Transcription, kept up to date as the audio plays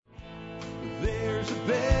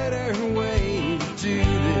better way to do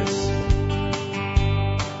this.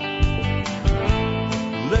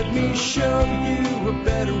 Let me show you a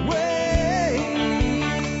better way.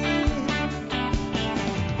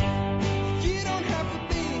 You don't have to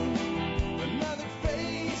be another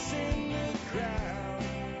face in the crowd.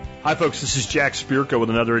 Hi, folks. This is Jack Spirko with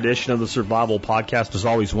another edition of the Survival Podcast. As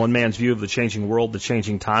always, one man's view of the changing world, the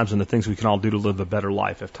changing times, and the things we can all do to live a better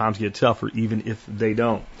life if times get tougher, even if they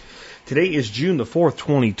don't. Today is June the 4th,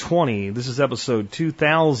 2020. This is episode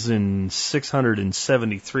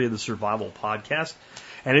 2673 of the Survival Podcast.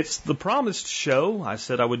 And it's the promised show. I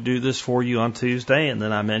said I would do this for you on Tuesday, and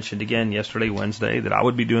then I mentioned again yesterday, Wednesday, that I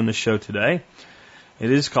would be doing this show today.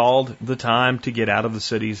 It is called The Time to Get Out of the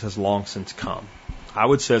Cities Has Long Since Come. I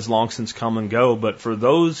would say it's long since come and go, but for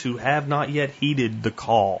those who have not yet heeded the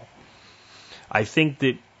call, I think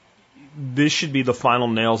that this should be the final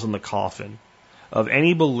nails in the coffin of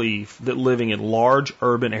any belief that living in large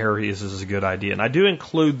urban areas is a good idea. And I do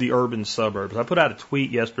include the urban suburbs. I put out a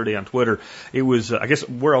tweet yesterday on Twitter. It was, I guess,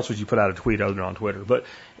 where else would you put out a tweet other than on Twitter? But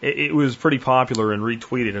it was pretty popular and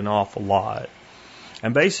retweeted an awful lot.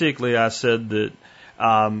 And basically I said that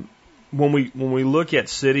when we look at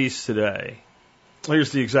cities today,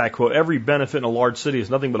 here's the exact quote: every benefit in a large city is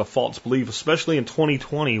nothing but a false belief, especially in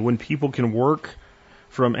 2020 when people can work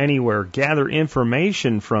from anywhere, gather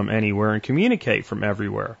information from anywhere, and communicate from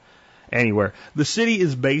anywhere. The city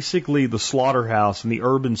is basically the slaughterhouse, and the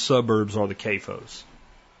urban suburbs are the CAFOs.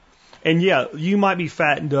 And yeah, you might be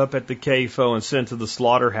fattened up at the CAFO and sent to the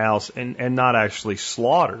slaughterhouse and not actually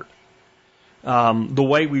slaughtered. The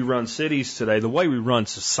way we run cities today, the way we run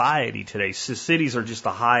society today, cities are just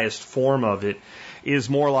the highest form of it, is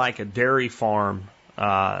more like a dairy farm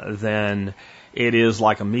than it is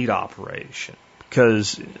like a meat operation.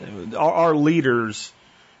 Because our leaders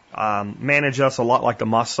manage us a lot like the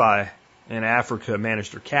Maasai in Africa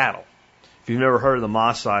manage their cattle. If you've never heard of the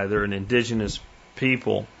Maasai, they're an indigenous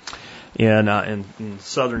people in the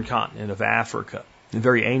southern continent of Africa, a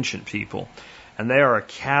very ancient people. And they are a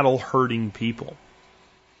cattle herding people.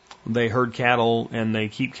 They herd cattle and they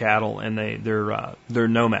keep cattle, and they're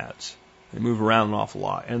nomads. They move around an awful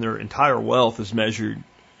lot, and their entire wealth is measured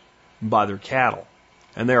by their cattle.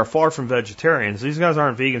 And they are far from vegetarians. These guys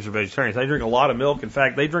aren't vegans or vegetarians. They drink a lot of milk. In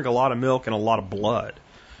fact, they drink a lot of milk and a lot of blood.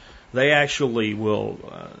 They actually will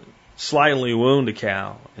slightly wound a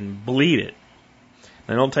cow and bleed it.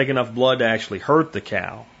 They don't take enough blood to actually hurt the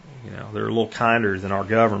cow. You know, they're a little kinder than our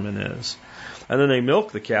government is. And then they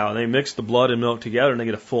milk the cow, and they mix the blood and milk together, and they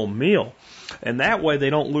get a full meal. And that way they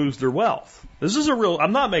don't lose their wealth. This is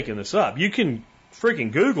I'm not making this up. You can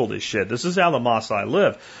freaking Google this shit. This is how the Maasai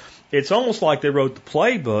live. It's almost like they wrote the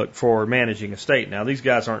playbook for managing a state. Now, these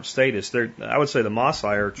guys aren't statists. I would say the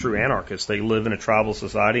Maasai are true anarchists. They live in a tribal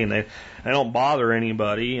society, and they don't bother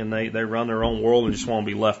anybody, and they run their own world and just want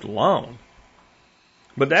to be left alone.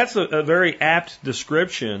 But that's a very apt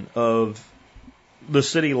description of the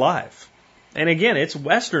city life. And again, it's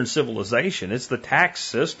Western civilization. It's the tax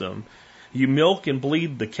system. You milk and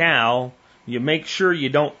bleed the cow. You make sure you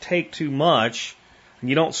don't take too much. And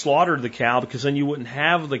you don't slaughter the cow, because then you wouldn't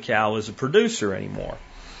have the cow as a producer anymore.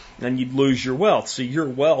 And you'd lose your wealth. See, your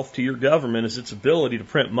wealth to your government is its ability to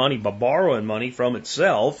print money by borrowing money from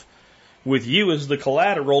itself, with you as the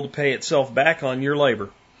collateral to pay itself back on your labor.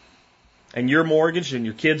 And you're mortgaged, and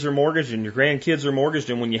your kids are mortgaged, and your grandkids are mortgaged,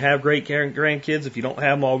 and when you have great grandkids, if you don't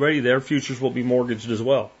have them already, their futures will be mortgaged as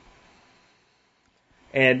well.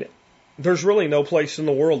 And there's really no place in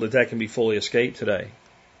the world that can be fully escaped today.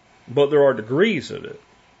 But there are degrees of it.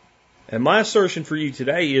 And my assertion for you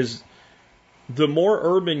today is the more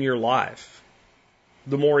urban your life,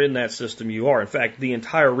 the more in that system you are. In fact, the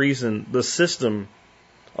entire reason the system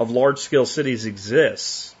of large-scale cities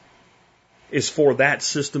exists is for that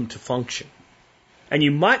system to function. And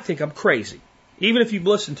you might think I'm crazy. Even if you've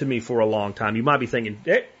listened to me for a long time, you might be thinking,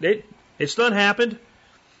 it's done happened.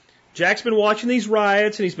 Jack's been watching these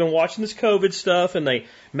riots, and he's been watching this COVID stuff, and they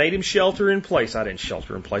made him shelter in place. I didn't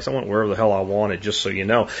shelter in place. I went wherever the hell I wanted, just so you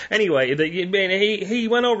know. Anyway, he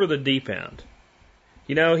went over the deep end.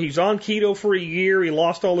 You know, he's on keto for a year. He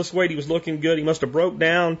lost all this weight. He was looking good. He must have broke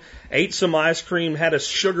down, ate some ice cream, had a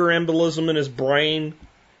sugar embolism in his brain,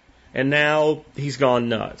 and now he's gone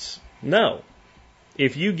nuts. No.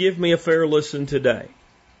 If you give me a fair listen today,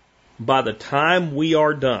 by the time we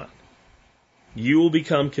are done, you will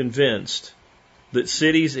become convinced that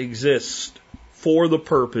cities exist for the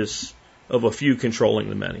purpose of a few controlling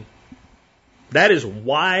the many. That is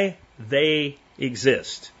why they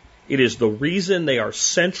exist. It is the reason they are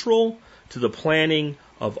central to the planning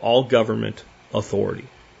of all government authority.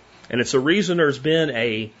 And it's a reason there's been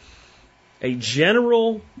a a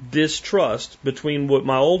general distrust between what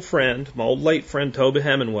my old late friend Toby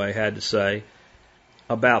Hemingway had to say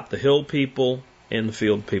about the hill people and the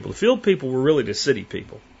field people. The field people were really the city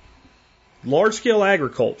people. Large-scale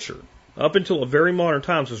agriculture, up until very modern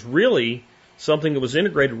times, was really something that was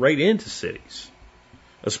integrated right into cities,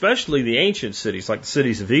 especially the ancient cities like the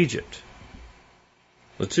cities of Egypt.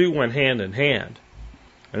 The two went hand in hand.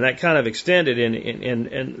 And that kind of extended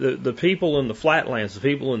and the people in the flatlands, the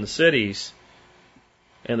people in the cities,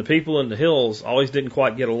 and the people in the hills always didn't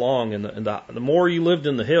quite get along. And the more you lived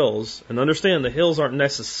in the hills, and understand the hills aren't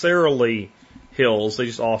necessarily hills, they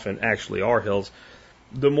just often actually are hills.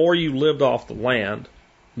 The more you lived off the land,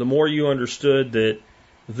 the more you understood that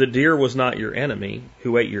the deer was not your enemy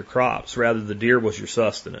who ate your crops, rather the deer was your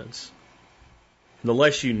sustenance. The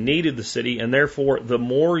less you needed the city, and therefore the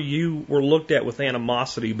more you were looked at with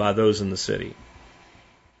animosity by those in the city.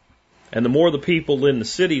 And the more the people in the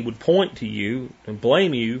city would point to you and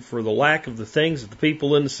blame you for the lack of the things that the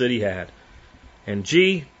people in the city had. And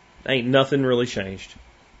gee, ain't nothing really changed.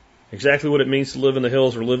 Exactly what it means to live in the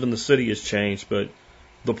hills or live in the city has changed, but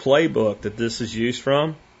the playbook that this is used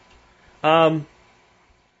from,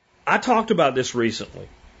 I talked about this recently.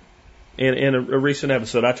 In a recent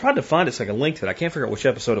episode, I tried to find it so I can link to it. I can't figure out which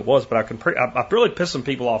episode it was, but I really pissed some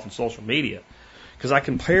people off on social media because I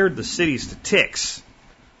compared the cities to ticks.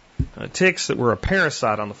 Ticks that were a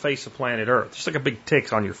parasite on the face of planet Earth. Just like a big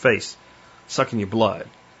tick on your face, sucking your blood.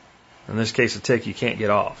 In this case, a tick you can't get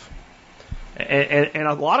off. And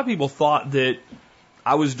a lot of people thought that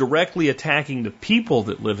I was directly attacking the people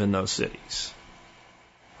that live in those cities.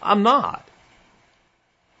 I'm not.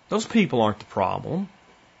 Those people aren't the problem.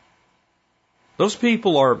 Those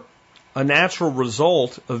people are a natural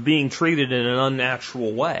result of being treated in an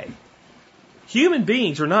unnatural way. Human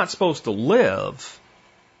beings are not supposed to live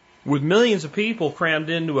with millions of people crammed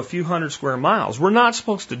into a few hundred square miles. We're not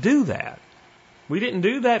supposed to do that. We didn't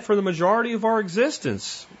do that for the majority of our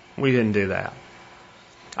existence. We didn't do that.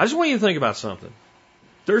 I just want you to think about something.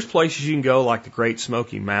 There's places you can go like the Great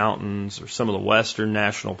Smoky Mountains or some of the western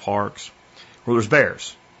national parks where there's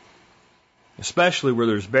bears. Especially where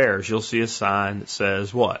there's bears, you'll see a sign that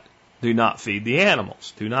says what? Do not feed the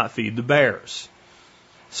animals. Do not feed the bears.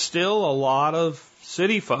 Still, a lot of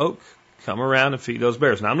city folk come around and feed those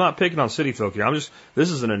bears. Now, I'm not picking on city folk here.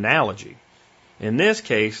 This is an analogy. In this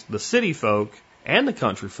case, the city folk and the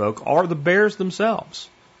country folk are the bears themselves.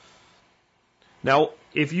 Now,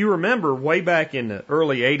 if you remember, way back in the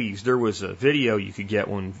early 80s, there was a video you could get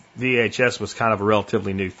when VHS was kind of a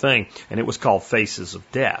relatively new thing, and it was called Faces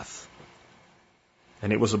of Death.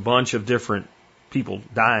 And it was a bunch of different people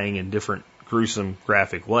dying in different gruesome,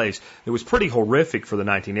 graphic ways. It was pretty horrific for the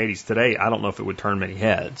 1980s. Today, I don't know if it would turn many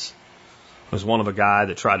heads. It was one of a guy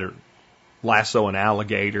that tried to lasso an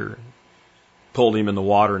alligator, pulled him in the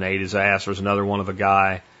water and ate his ass. There was another one of a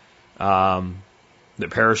guy that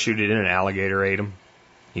parachuted in, an alligator ate him.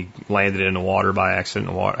 He landed in the water by accident,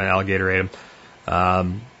 an alligator ate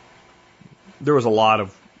him. There was a lot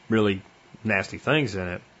of really nasty things in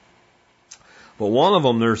it. But one of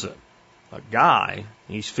them, there's a guy,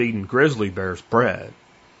 he's feeding grizzly bears bread.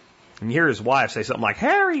 And you hear his wife say something like,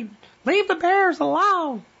 "Harry, leave the bears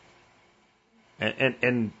alone."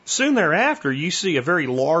 And soon thereafter, you see a very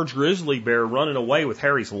large grizzly bear running away with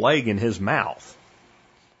Harry's leg in his mouth.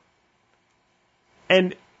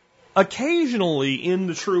 And occasionally in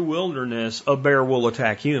the true wilderness, a bear will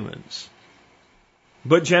attack humans.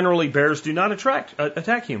 But generally, bears do not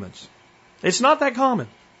attack humans. It's not that common.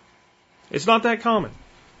 It's not that common.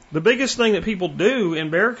 The biggest thing that people do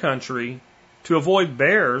in bear country to avoid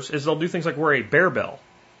bears is they'll do things like wear a bear bell.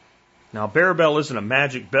 Now, a bear bell isn't a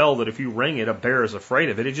magic bell that if you ring it, a bear is afraid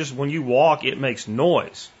of it. It just, when you walk, it makes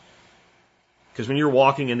noise. Because when you're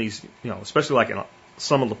walking in these, especially like in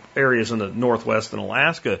some of the areas in the Northwest and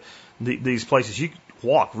Alaska, these places, you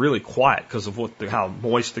walk really quiet because of how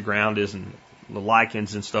moist the ground is and the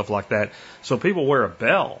lichens and stuff like that. So people wear a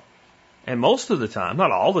bell. And most of the time,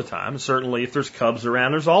 not all the time, certainly if there's cubs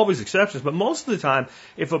around, there's always exceptions, but most of the time,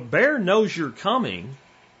 if a bear knows you're coming,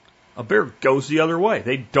 a bear goes the other way.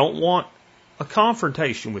 They don't want a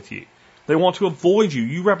confrontation with you. They want to avoid you.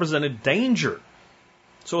 You represent a danger.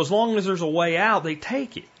 So as long as there's a way out, they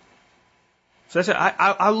take it. So that's it.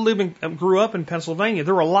 I grew up in Pennsylvania.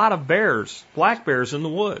 There were a lot of bears, black bears in the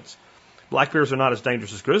woods. Black bears are not as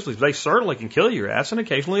dangerous as grizzlies, but they certainly can kill your ass, and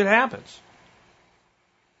occasionally it happens.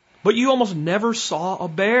 But you almost never saw a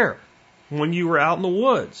bear when you were out in the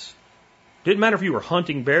woods. Didn't matter if you were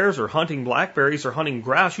hunting bears or hunting blackberries or hunting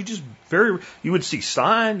grouse. You would see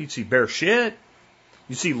sign, you'd see bear shit,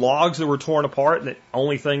 you'd see logs that were torn apart, and the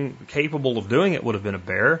only thing capable of doing it would have been a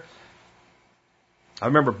bear. I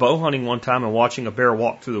remember bow hunting one time and watching a bear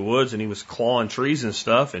walk through the woods, and he was clawing trees and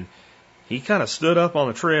stuff, and he kind of stood up on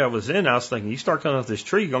the tree I was in. I was thinking, you start coming up this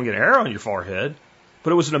tree, you're going to get an arrow on your forehead.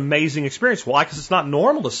 But it was an amazing experience. Why? Because it's not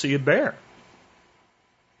normal to see a bear.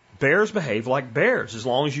 Bears behave like bears as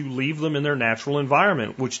long as you leave them in their natural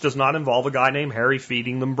environment, which does not involve a guy named Harry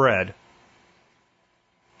feeding them bread.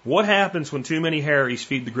 What happens when too many Harrys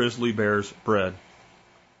feed the grizzly bears bread?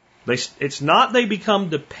 It's not they become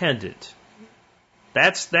dependent.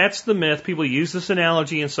 That's the myth. People use this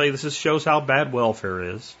analogy and say this shows how bad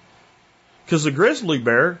welfare is. Because the grizzly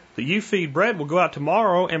bear that you feed bread will go out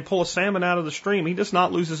tomorrow and pull a salmon out of the stream. He does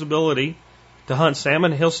not lose his ability to hunt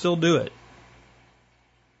salmon. He'll still do it.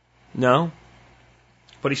 No.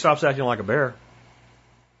 But he stops acting like a bear.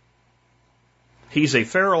 He's a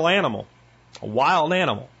feral animal, a wild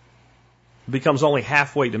animal. Becomes only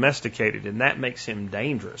halfway domesticated, and that makes him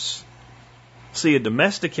dangerous. See, a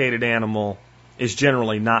domesticated animal is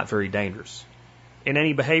generally not very dangerous. And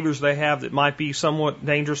any behaviors they have that might be somewhat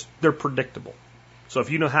dangerous, they're predictable. So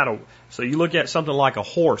if you know how to, so you look at something like a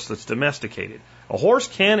horse that's domesticated. A horse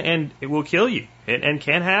can and it will kill you, and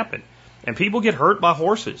can happen. And people get hurt by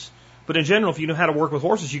horses. But in general, if you know how to work with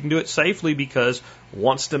horses, you can do it safely because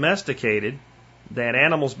once domesticated, that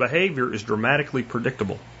animal's behavior is dramatically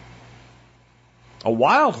predictable. A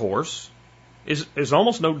wild horse is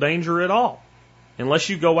almost no danger at all. Unless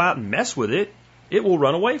you go out and mess with it, it will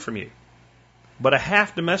run away from you. But a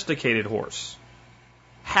half-domesticated horse,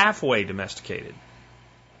 halfway domesticated,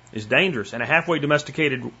 is dangerous. And a halfway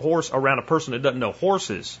domesticated horse around a person that doesn't know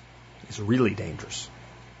horses is really dangerous.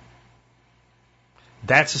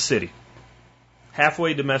 That's a city.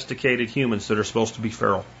 Halfway domesticated humans that are supposed to be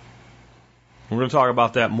feral. We're going to talk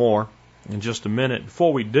about that more in just a minute.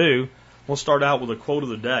 Before we do, we'll start out with a quote of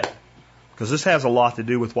the day, because this has a lot to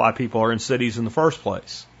do with why people are in cities in the first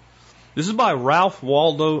place. This is by Ralph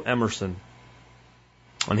Waldo Emerson.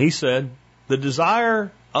 And he said, "The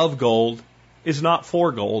desire of gold is not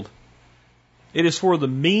for gold. It is for the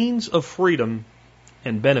means of freedom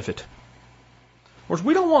and benefit." Of course,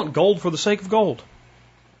 we don't want gold for the sake of gold.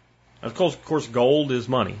 Of course, gold is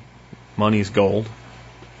money. Money is gold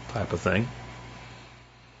type of thing.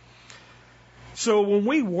 So when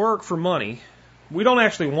we work for money, we don't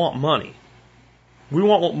actually want money. We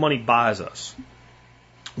want what money buys us.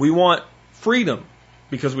 We want freedom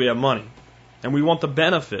because we have money. And we want the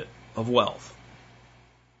benefit of wealth.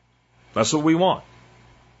 That's what we want.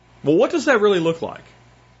 Well, what does that really look like?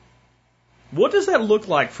 What does that look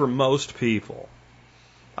like for most people?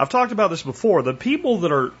 I've talked about this before. The people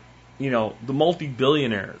that are, the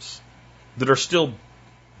multi-billionaires that are still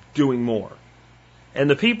doing more, and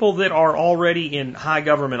the people that are already in high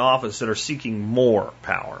government office that are seeking more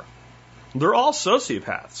power, they're all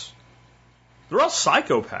sociopaths. They're all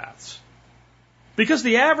psychopaths. Because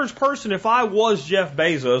the average person, if I was Jeff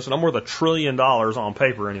Bezos, and I'm worth $1 trillion on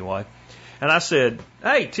paper anyway, and I said,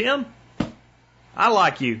 "Hey, Tim, I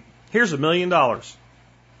like you. Here's $1 million."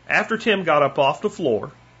 After Tim got up off the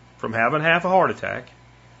floor from having half a heart attack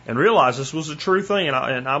and realized this was a true thing,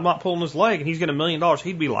 and I'm not pulling his leg, and he's getting $1 million,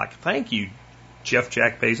 he'd be like, "Thank you,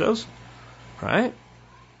 Jack Bezos." Right?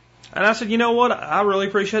 And I said, "You know what? I really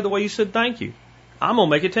appreciate the way you said thank you. I'm going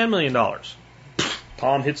to make it $10 million.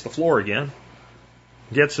 Tom hits the floor again.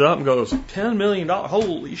 Gets up and goes, $10 million?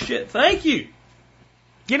 Holy shit, thank you.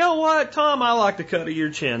 You know what, Tom, I like the cut of your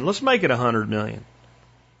chin. Let's make it $100 million.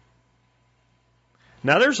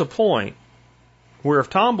 Now there's a point where if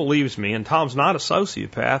Tom believes me, and Tom's not a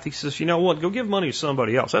sociopath, he says, "You know what, go give money to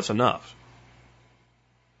somebody else. That's enough."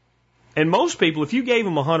 And most people, if you gave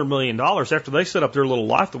them $100 million after they set up their little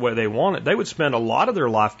life the way they want it, they would spend a lot of their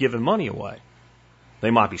life giving money away. They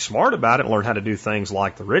might be smart about it and learn how to do things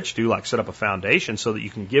like the rich do, like set up a foundation so that you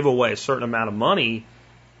can give away a certain amount of money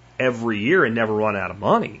every year and never run out of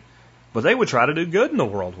money. But they would try to do good in the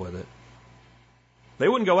world with it. They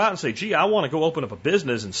wouldn't go out and say, "Gee, I want to go open up a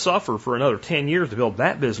business and suffer for another 10 years to build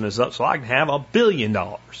that business up so I can have $1 billion.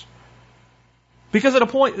 Because at a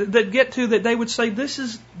point they'd get to that they would say,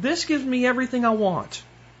 this gives me everything I want.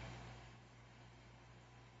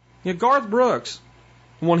 Garth Brooks,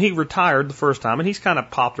 when he retired the first time, and he's kind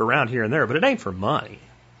of popped around here and there, but it ain't for money.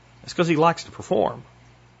 It's because he likes to perform.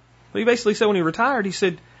 But he basically said when he retired, he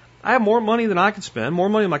said, "I have more money than I can spend, more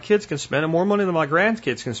money than my kids can spend, and more money than my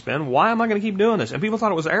grandkids can spend. Why am I going to keep doing this?" And people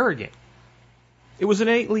thought it was arrogant. It was an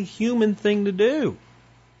innately human thing to do.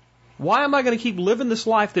 Why am I going to keep living this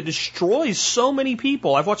life that destroys so many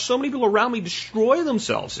people? I've watched so many people around me destroy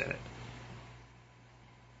themselves in it.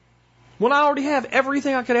 When I already have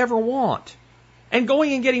everything I could ever want. And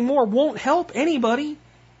going and getting more won't help anybody.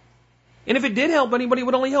 And if it did help anybody, it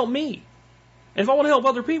would only help me. And if I want to help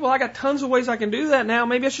other people, I got tons of ways I can do that now.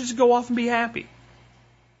 Maybe I should just go off and be happy.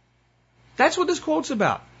 That's what this quote's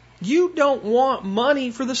about. You don't want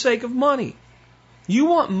money for the sake of money. You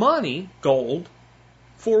want money, gold,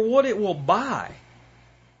 for what it will buy.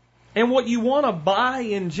 And what you want to buy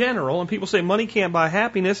in general, and people say money can't buy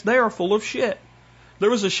happiness, they are full of shit. There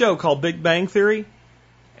was a show called Big Bang Theory,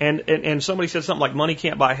 and somebody said something like money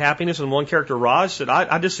can't buy happiness, and one character, Raj, said,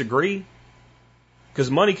 I disagree. Because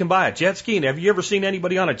money can buy a jet ski, and have you ever seen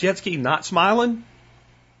anybody on a jet ski not smiling?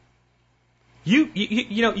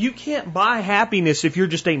 You can't buy happiness if you're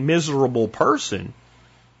just a miserable person.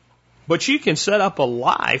 But you can set up a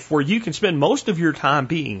life where you can spend most of your time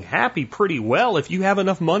being happy pretty well if you have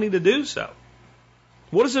enough money to do so.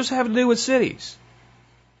 What does this have to do with cities?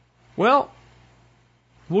 Well,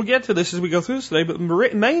 we'll get to this as we go through this today, but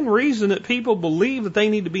the main reason that people believe that they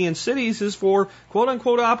need to be in cities is for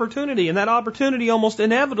quote-unquote opportunity, and that opportunity almost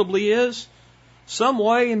inevitably is some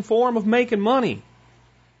way and form of making money.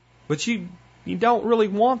 But you don't really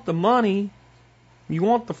want the money. You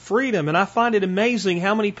want the freedom, and I find it amazing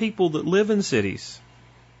how many people that live in cities.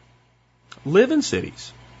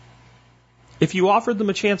 If you offered them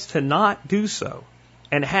a chance to not do so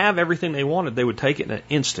and have everything they wanted, they would take it in an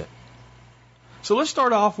instant. So let's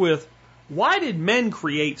start off with, why did men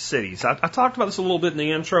create cities? I talked about this a little bit in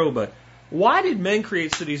the intro, but why did men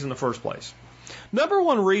create cities in the first place? Number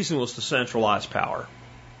one reason was to centralize power.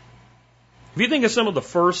 If you think of some of the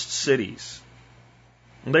first cities,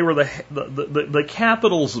 they were the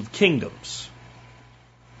capitals of kingdoms.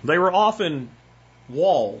 They were often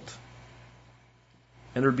walled,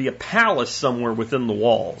 and there'd be a palace somewhere within the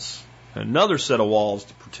walls, another set of walls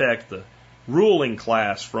to protect the ruling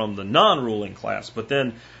class from the non-ruling class. But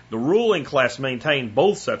then the ruling class maintained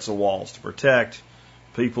both sets of walls to protect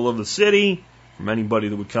people of the city from anybody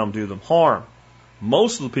that would come do them harm.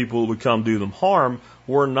 Most of the people who would come do them harm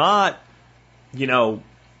were not,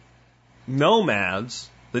 nomads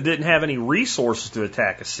that didn't have any resources to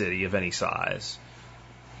attack a city of any size.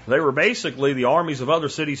 They were basically the armies of other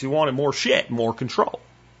cities who wanted more shit, more control.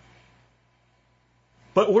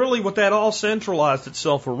 But really what that all centralized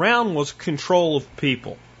itself around was control of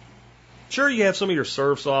people. Sure, you have some of your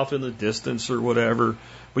serfs off in the distance or whatever,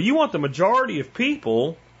 but you want the majority of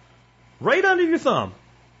people right under your thumb.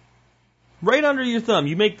 Right under your thumb.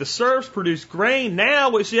 You make the serfs produce grain.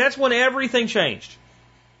 Now, see, that's when everything changed.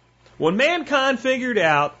 When mankind figured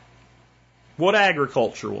out what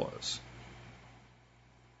agriculture was,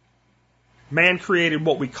 man created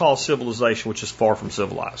what we call civilization, which is far from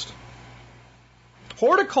civilized.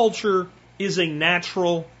 Horticulture is a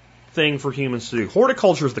natural thing for humans to do.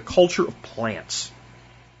 Horticulture is the culture of plants.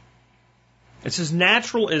 It's as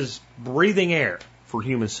natural as breathing air for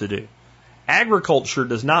humans to do. Agriculture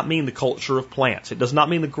does not mean the culture of plants. It does not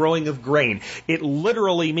mean the growing of grain. It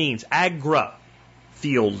literally means agra,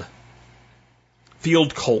 field.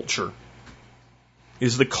 Field culture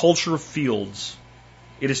is the culture of fields.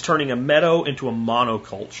 It is turning a meadow into a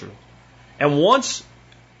monoculture. And once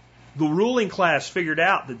the ruling class figured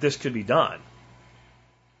out that this could be done,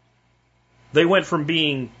 they went from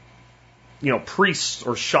being, priests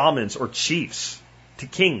or shamans or chiefs to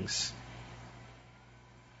kings.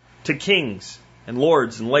 To kings and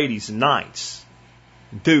lords and ladies and knights,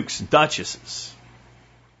 and dukes and duchesses.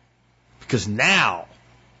 Because now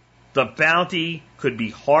the bounty could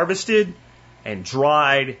be harvested and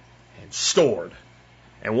dried and stored.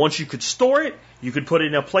 And once you could store it, you could put it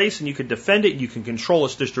in a place and you could defend it, you can control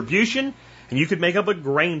its distribution, and you could make up a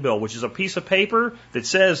grain bill, which is a piece of paper that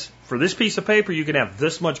says, for this piece of paper you can have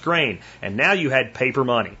this much grain. And now you had paper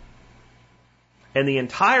money. And the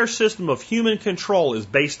entire system of human control is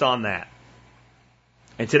based on that.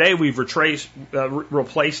 And today we've replaced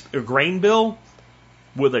a grain bill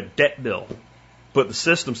with a debt bill. But the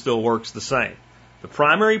system still works the same. The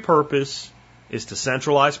primary purpose is to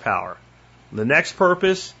centralize power. The next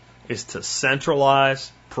purpose is to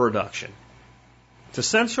centralize production. To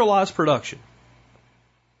centralize production.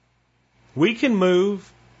 We can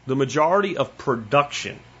move the majority of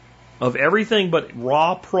production of everything but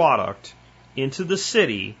raw product into the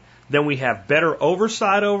city, then we have better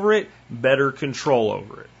oversight over it, better control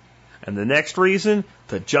over it. And the next reason,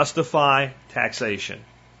 to justify taxation.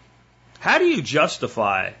 How do you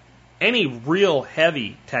justify any real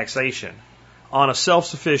heavy taxation on a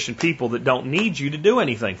self-sufficient people that don't need you to do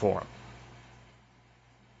anything for them?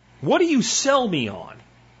 What do you sell me on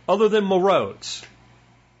other than my roads?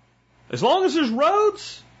 As long as there's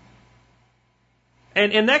roads,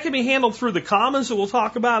 and that can be handled through the commons that we'll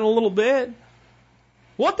talk about in a little bit,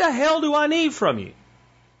 what the hell do I need from you?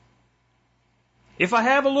 If I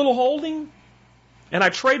have a little holding and I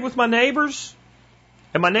trade with my neighbors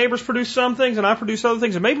And my neighbors produce some things and I produce other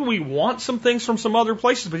things. And maybe we want some things from some other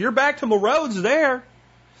places, but you're back to the roads there.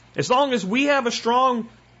 As long as we have a strong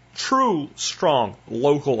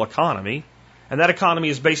local economy, and that economy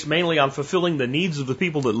is based mainly on fulfilling the needs of the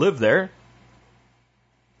people that live there,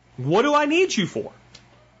 what do I need you for?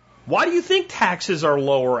 Why do you think taxes are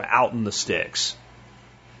lower out in the sticks?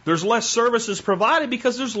 There's less services provided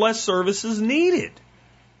because there's less services needed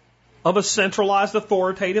of a centralized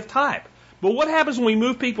authoritative type. But what happens when we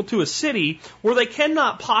move people to a city where they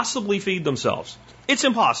cannot possibly feed themselves? It's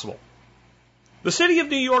impossible. The city of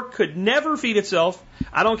New York could never feed itself.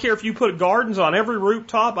 I don't care if you put gardens on every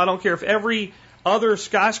rooftop. I don't care if every other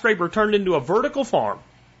skyscraper turned into a vertical farm.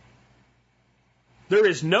 There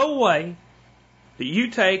is no way that you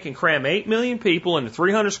take and cram 8 million people into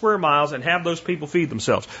 300 square miles and have those people feed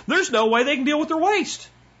themselves. There's no way they can deal with their waste.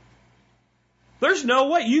 There's no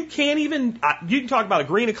way. You can't even, you can talk about a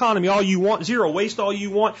green economy all you want, zero waste all you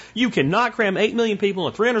want. You cannot cram 8 million people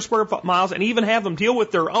into 300 square miles and even have them deal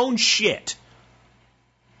with their own shit.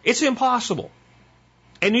 It's impossible.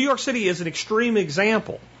 And New York City is an extreme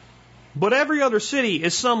example. But every other city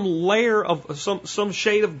is some layer of, some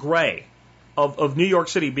shade of gray of New York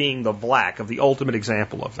City being the black, of the ultimate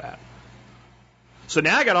example of that. So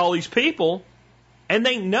now I got all these people, and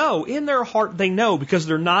they know, in their heart, they know, because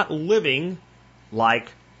they're not living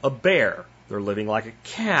like a bear. They're living like a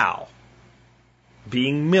cow,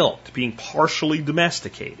 being milked, being partially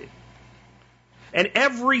domesticated. And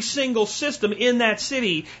every single system in that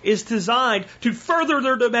city is designed to further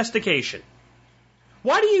their domestication.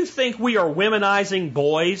 Why do you think we are womenizing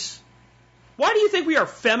boys? Why do you think we are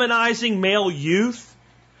feminizing male youth?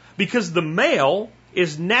 Because the male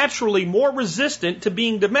is naturally more resistant to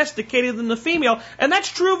being domesticated than the female, and that's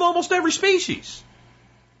true of almost every species.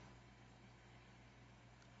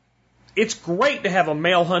 It's great to have a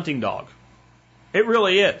male hunting dog. It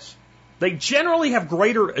really is. They generally have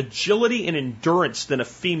greater agility and endurance than a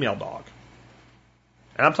female dog.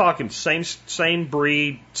 And I'm talking same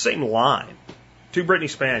breed, same line. 2 Brittany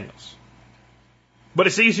Spaniels. But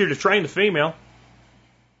it's easier to train the female.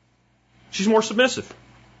 She's more submissive.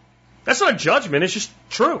 That's not a judgment, it's just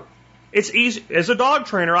true. It's easy. As a dog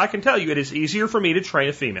trainer, I can tell you it is easier for me to train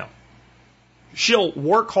a female. She'll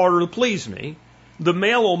work harder to please me. The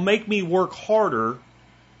male will make me work harder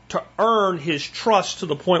to earn his trust to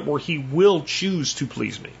the point where he will choose to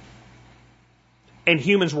please me. And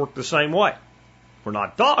humans work the same way. We're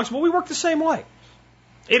not dogs, but we work the same way.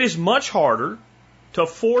 It is much harder to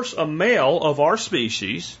force a male of our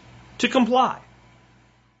species to comply.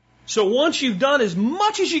 So once you've done as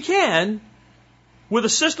much as you can with a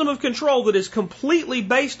system of control that is completely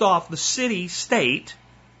based off the city-state,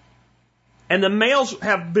 and the males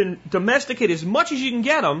have been domesticated as much as you can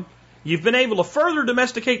get them, you've been able to further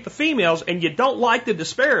domesticate the females, and you don't like the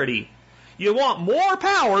disparity. You want more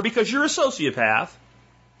power because you're a sociopath.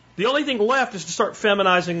 The only thing left is to start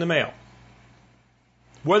feminizing the male.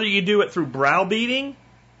 Whether you do it through browbeating,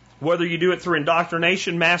 whether you do it through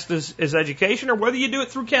indoctrination masked as education, or whether you do it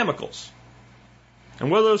through chemicals.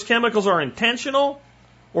 And whether those chemicals are intentional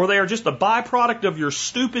or they are just a byproduct of your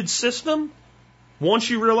stupid system,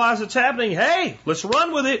 once you realize it's happening, hey, let's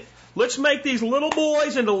run with it. Let's make these little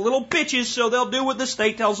boys into little bitches so they'll do what the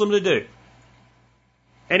state tells them to do.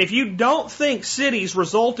 And if you don't think cities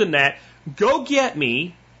result in that, go get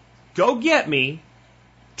me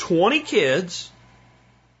 20 kids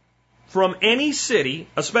from any city,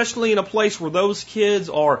 especially in a place where those kids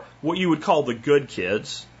are what you would call the good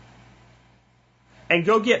kids, and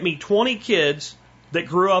go get me 20 kids that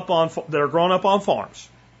are grown up on farms.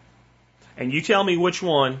 And you tell me which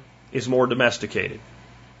one is more domesticated.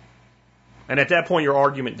 And at that point, your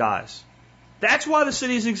argument dies. That's why the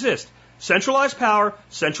cities exist. Centralized power,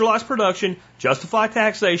 centralized production, justify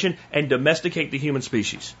taxation, and domesticate the human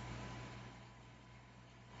species.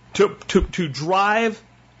 To drive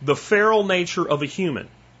the feral nature of a human.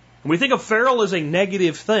 And we think of feral as a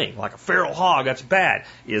negative thing, like a feral hog, that's bad.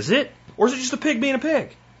 Is it? Or is it just a pig being a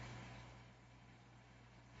pig?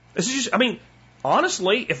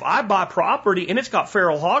 Honestly, if I buy property and it's got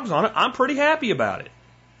feral hogs on it, I'm pretty happy about it.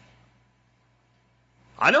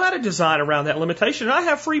 I know how to design around that limitation, and I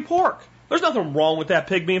have free pork. There's nothing wrong with that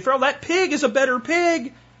pig being feral. That pig is a better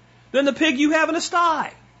pig than the pig you have in a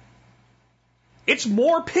sty. It's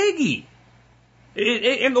more piggy.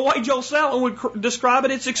 In the way Joel Salatin would describe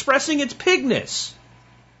it, it's expressing its pigness.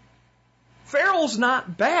 Feral's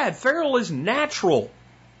not bad. Feral is natural.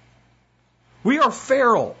 We are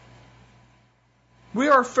feral. We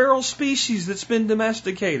are a feral species that's been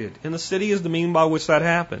domesticated, and the city is the mean by which that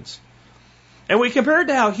happens. And we compare it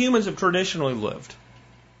to how humans have traditionally lived.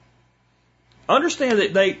 understand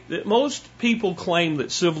that most people claim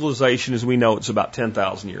that civilization as we know it's about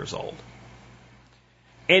 10,000 years old.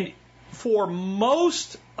 And for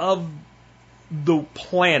most of the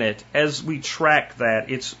planet, as we track that,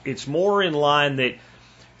 it's more in line that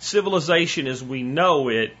civilization as we know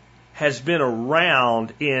it has been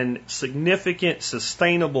around in significant,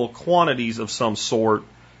 sustainable quantities of some sort,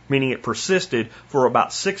 meaning it persisted for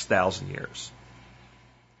about 6,000 years.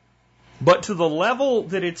 But to the level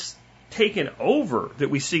that it's taken over that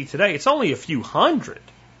we see today, it's only a few hundred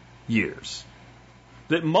years.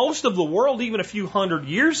 That most of the world, even a few hundred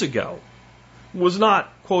years ago, was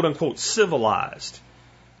not, quote unquote, civilized.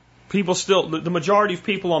 People still, the majority of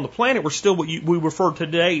people on the planet were still what we refer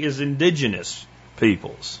today as indigenous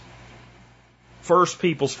peoples. First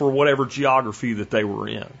peoples for whatever geography that they were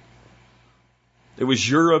in. It was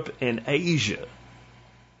Europe and Asia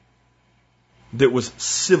that was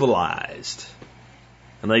civilized.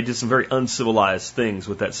 And they did some very uncivilized things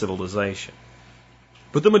with that civilization.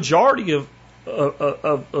 But the majority of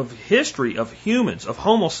history of humans, of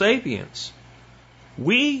Homo sapiens,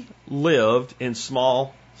 we lived in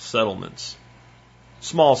small settlements.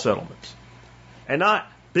 Small settlements. And not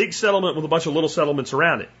big settlement with a bunch of little settlements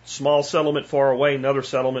around it. Small settlement far away, another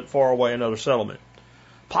settlement far away, another settlement.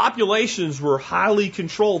 Populations were highly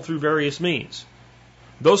controlled through various means.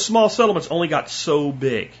 Those small settlements only got so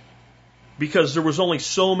big because there was only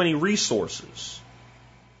so many resources.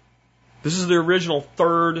 This is the original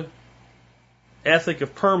third ethic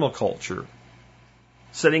of permaculture,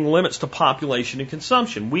 setting limits to population and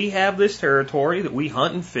consumption. We have this territory that we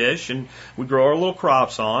hunt and fish and we grow our little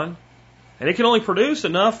crops on, and it can only produce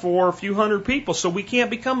enough for a few hundred people, so we can't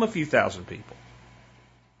become a few thousand people.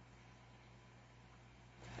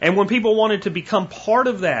 And when people wanted to become part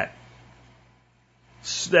of that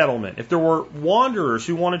settlement, if there were wanderers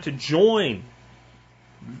who wanted to join,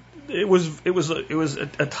 it was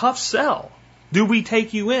a tough sell. Do we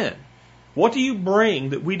take you in? What do you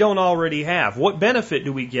bring that we don't already have? What benefit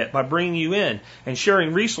do we get by bringing you in and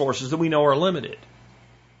sharing resources that we know are limited?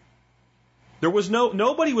 There was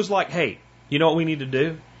nobody was like, hey, you know what we need to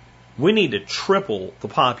do? We need to triple the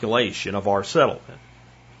population of our settlement.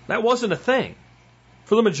 That wasn't a thing.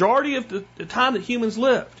 For the majority of the time that humans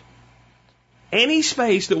lived, any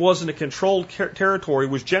space that wasn't a controlled territory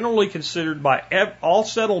was generally considered by all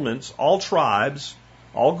settlements, all tribes,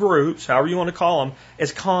 all groups, however you want to call them,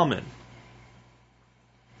 as common.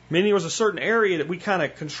 Meaning there was a certain area that we kind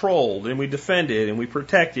of controlled and we defended and we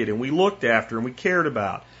protected and we looked after and we cared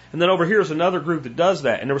about. And then over here is another group that does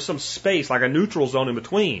that, and there was some space, like a neutral zone in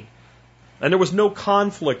between. And there was no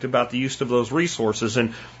conflict about the use of those resources,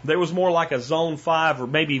 and there was more like a zone 5 or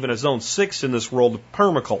maybe even a zone 6 in this world of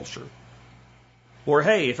permaculture. Where,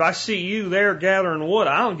 hey, if I see you there gathering wood,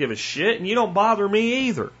 I don't give a shit, and you don't bother me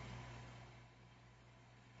either.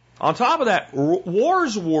 On top of that,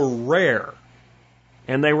 wars were rare,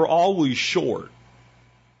 and they were always short.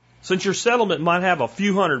 Since your settlement might have a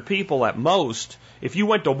few hundred people at most, if you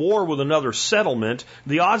went to war with another settlement,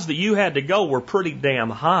 the odds that you had to go were pretty damn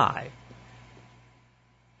high.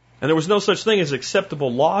 And there was no such thing as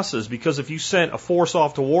acceptable losses, because if you sent a force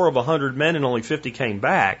off to war of 100 men and only 50 came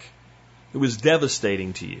back, it was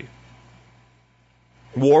devastating to you.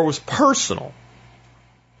 War was personal.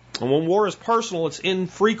 And when war is personal, it's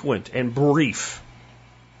infrequent and brief.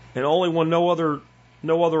 And only when no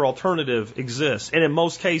other alternative exists. And in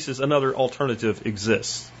most cases, another alternative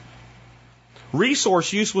exists.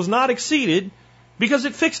 Resource use was not exceeded because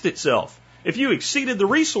it fixed itself. If you exceeded the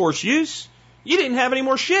resource use, you didn't have any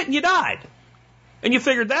more shit and you died. And you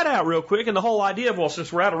figured that out real quick, and the whole idea of, well,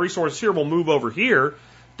 since we're out of resources here, we'll move over here.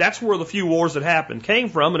 That's where the few wars that happened came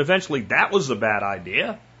from, and eventually that was a bad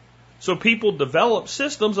idea. So people developed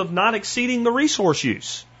systems of not exceeding the resource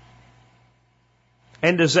use.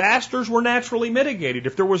 And disasters were naturally mitigated.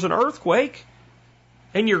 If there was an earthquake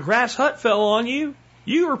and your grass hut fell on you,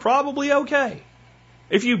 you were probably okay.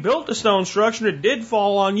 If you built a stone structure and it did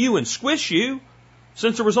fall on you and squish you,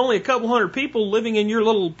 since there was only a couple hundred people living in your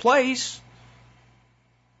little place,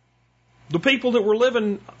 the people that were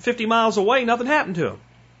living 50 miles away, nothing happened to them.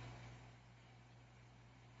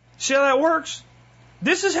 See how that works?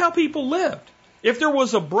 This is how people lived. If there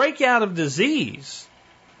was a breakout of disease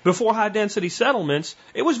before high-density settlements,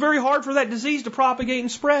 it was very hard for that disease to propagate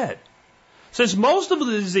and spread. Since most of the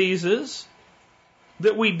diseases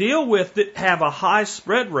that we deal with that have a high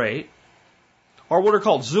spread rate are what are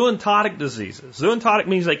called zoonotic diseases. Zoonotic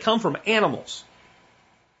means they come from animals.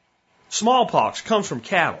 Smallpox comes from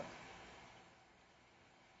cattle.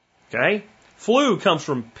 Okay? Flu comes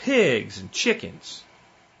from pigs and chickens.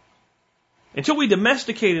 Until we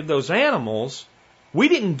domesticated those animals, We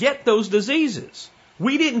didn't get those diseases.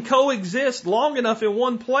 We didn't coexist long enough in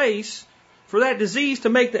one place for that disease to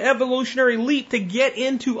make the evolutionary leap to get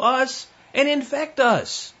into us and infect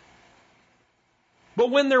us. But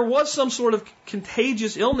when there was some sort of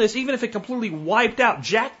contagious illness, even if it completely wiped out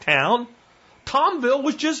Jacktown, Tomville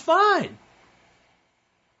was just fine.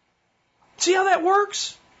 See how that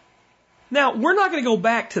works? Now, we're not going to go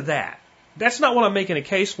back to that. That's not what I'm making a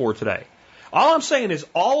case for today. All I'm saying is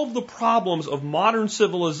all of the problems of modern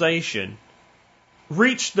civilization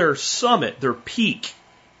reach their summit, their peak,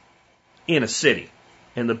 in a city.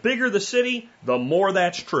 And the bigger the city, the more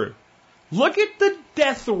that's true. Look at the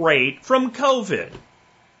death rate from COVID.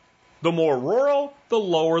 The more rural, the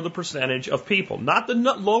lower the percentage of people. Not the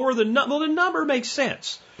lower the number. Well, the number makes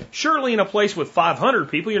sense. Surely in a place with 500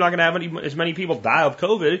 people, you're not going to have as many people die of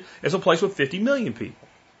COVID as a place with 50 million people.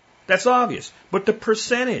 That's obvious. But the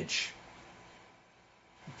percentage,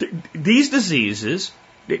 these diseases,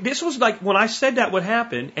 this was like when I said that would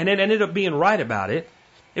happen and it ended up being right about it.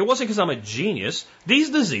 It wasn't because I'm a genius. These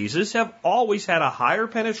diseases have always had a higher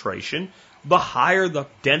penetration, the higher the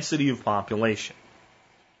density of population.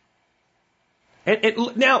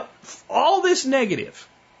 And now, all this negative,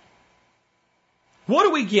 what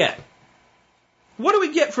do we get? What do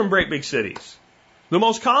we get from great big cities? The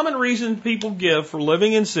most common reason people give for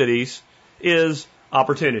living in cities is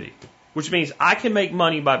opportunity, which means I can make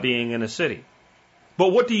money by being in a city.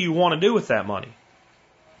 But what do you want to do with that money?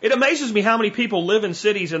 It amazes me how many people live in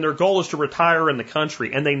cities and their goal is to retire in the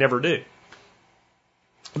country, and they never do.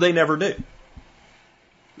 They never do.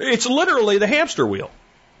 It's literally the hamster wheel.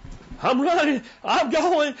 I'm running, I'm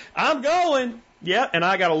going. Yeah, and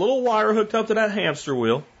I got a little wire hooked up to that hamster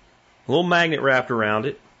wheel, a little magnet wrapped around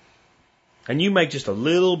it, and you make just a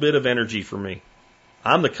little bit of energy for me.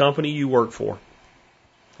 I'm the company you work for.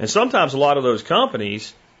 And sometimes a lot of those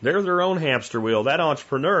companies, they're their own hamster wheel. That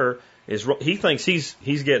entrepreneur he thinks he's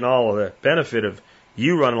getting all of the benefit of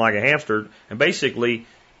you running like a hamster, and basically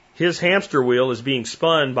his hamster wheel is being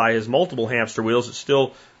spun by his multiple hamster wheels that's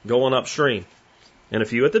still going upstream. And a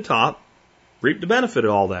few at the top reap the benefit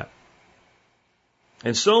of all that.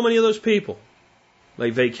 And so many of those people, they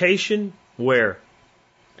vacation where?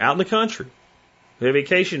 Out in the country. They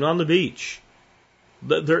vacation on the beach.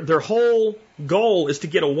 Their whole goal is to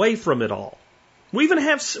get away from it all. We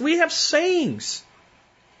have sayings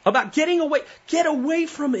about get away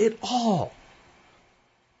from it all.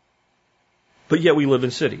 But yet we live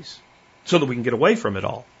in cities so that we can get away from it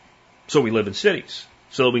all. So we live in cities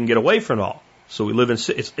so that we can get away from it all. So we live in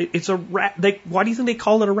cities. It's a rat. Why do you think they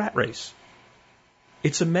call it a rat race?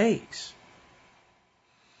 It's a maze.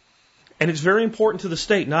 And it's very important to the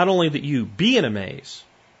state not only that you be in a maze,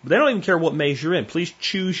 but they don't even care what maze you're in. Please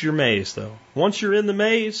choose your maze, though. Once you're in the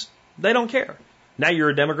maze, they don't care. Now you're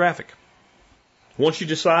a demographic. Once you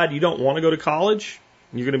decide you don't want to go to college,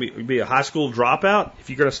 you're going to be a high school dropout, if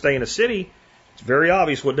you're going to stay in a city, it's very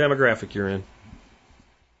obvious what demographic you're in.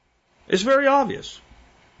 It's very obvious.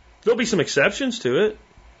 There'll be some exceptions to it,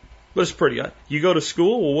 but it's pretty. You go to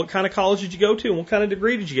school, well, what kind of college did you go to, and what kind of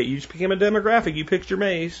degree did you get? You just became a demographic. You picked your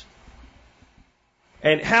maze.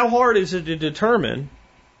 And how hard is it to determine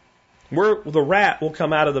where the rat will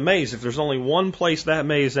come out of the maze if there's only one place that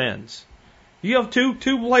maze ends? You have two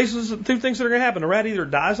things that are going to happen. The rat either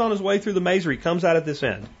dies on his way through the maze or he comes out at this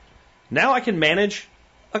end. Now I can manage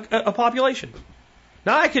a population.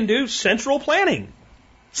 Now I can do central planning.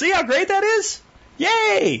 See how great that is?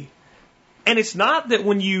 Yay! And it's not that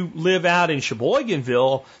when you live out in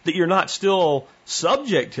Sheboyganville that you're not still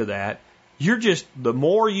subject to that. You're just, the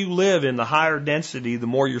more you live in the higher density, the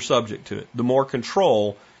more you're subject to it. The more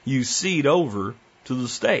control you cede over to the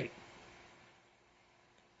state.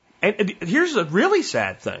 And here's a really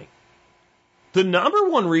sad thing. The number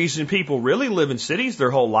one reason people really live in cities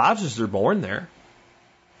their whole lives is they're born there.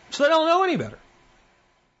 So they don't know any better.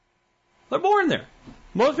 They're born there.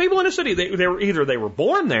 Most people in a city, they were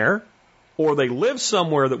born there, or they lived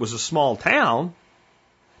somewhere that was a small town,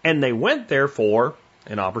 and they went there for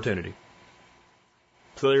an opportunity.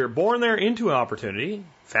 So they were born there into an opportunity,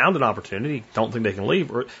 found an opportunity, don't think they can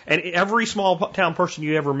leave. And every small town person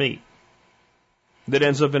you ever meet that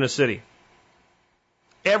ends up in a city,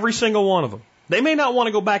 every single one of them, they may not want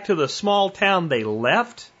to go back to the small town they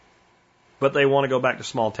left, but they want to go back to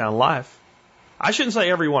small town life. I shouldn't say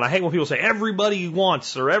everyone. I hate when people say everybody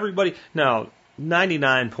wants or everybody. No,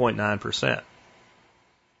 99.9%.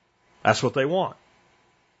 That's what they want.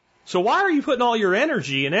 So why are you putting all your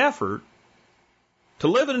energy and effort to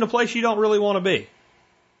live in a place you don't really want to be?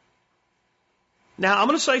 Now, I'm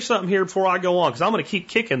going to say something here before I go on, because I'm going to keep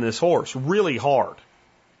kicking this horse really hard.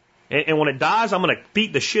 And when it dies, I'm going to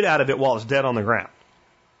beat the shit out of it while it's dead on the ground.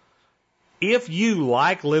 if you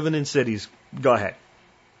like living in cities, go ahead.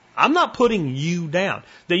 I'm not putting you down.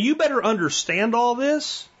 Then you better understand all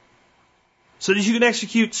this so that you can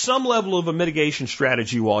execute some level of a mitigation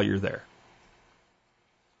strategy while you're there.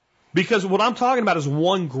 Because what I'm talking about is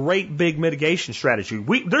one great big mitigation strategy.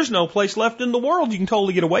 There's no place left in the world you can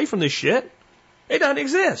totally get away from this shit. It doesn't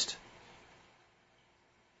exist.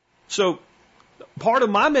 So part of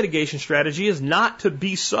my mitigation strategy is not to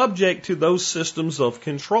be subject to those systems of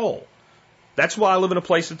control. That's why I live in a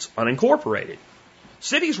place that's unincorporated.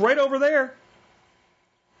 City's right over there.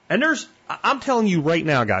 And I'm telling you right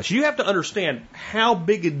now, guys, you have to understand how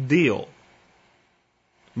big a deal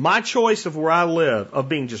my choice of where I live, of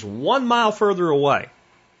being just 1 mile further away,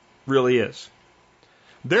 really is.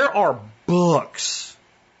 There are books,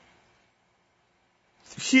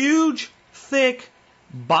 huge, thick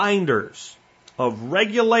binders of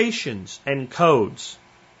regulations and codes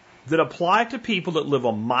that apply to people that live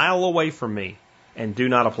a mile away from me and do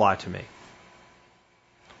not apply to me.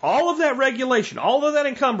 All of that regulation, all of that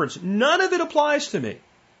encumbrance, none of it applies to me.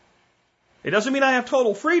 It doesn't mean I have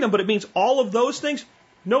total freedom, but it means all of those things,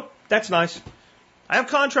 nope, that's nice. I have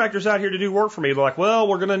contractors out here to do work for me. They're like, well,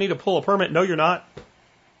 we're going to need to pull a permit. No, you're not.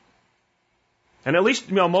 And at least,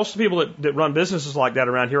 most of the people that run businesses like that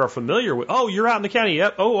around here are familiar with, oh, you're out in the county.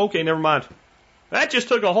 Yep. Oh, okay, never mind. That just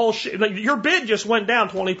took a whole shit. Like, your bid just went down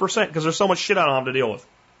 20% because there's so much shit I don't have to deal with.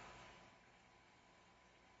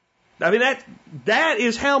 I mean, that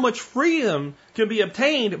is how much freedom can be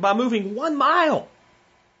obtained by moving 1 mile,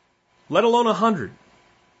 let alone 100.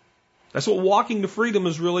 That's what walking to freedom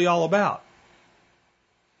is really all about.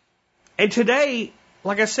 And today,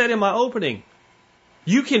 like I said in my opening,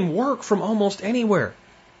 you can work from almost anywhere.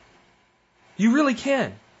 You really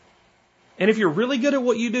can. And if you're really good at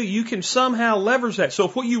what you do, you can somehow leverage that.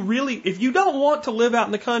 So if you don't want to live out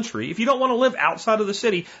in the country, if you don't want to live outside of the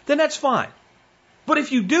city, then that's fine. But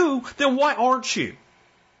if you do, then why aren't you?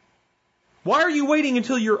 Why are you waiting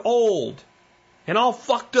until you're old and all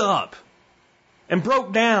fucked up and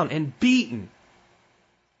broke down and beaten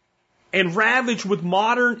and ravaged with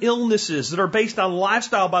modern illnesses that are based on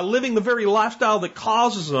lifestyle by living the very lifestyle that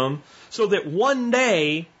causes them, so that one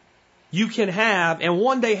day you can have, and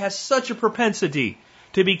one day has such a propensity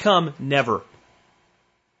to become never?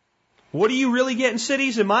 What do you really get in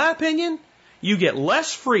cities? In my opinion, you get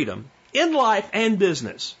less freedom in life and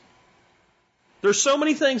business. There's so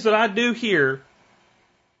many things that I do here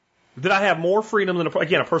that I have more freedom than,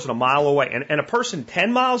 a person a mile away. And a person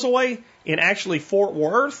 10 miles away in actually Fort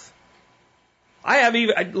Worth, I have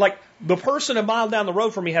the person a mile down the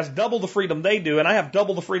road from me has double the freedom they do, and I have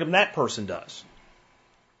double the freedom that person does.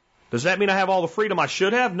 Does that mean I have all the freedom I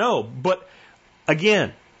should have? No. But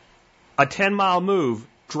again, a 10-mile move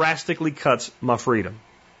drastically cuts my freedom.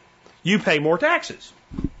 You pay more taxes.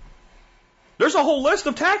 There's a whole list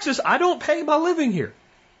of taxes I don't pay by living here.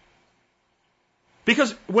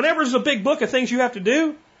 Because whenever there's a big book of things you have to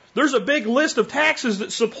do, there's a big list of taxes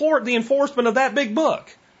that support the enforcement of that big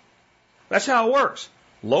book. That's how it works.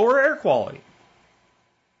 Lower air quality.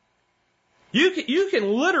 You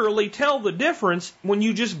can literally tell the difference when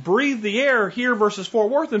you just breathe the air here versus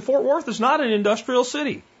Fort Worth, and Fort Worth is not an industrial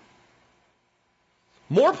city.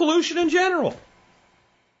 More pollution in general.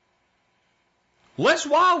 Less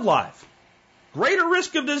wildlife. Greater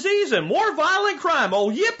risk of disease and more violent crime. Oh,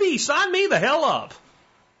 yippee, sign me the hell up.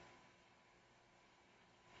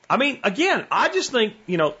 I mean, again, I just think,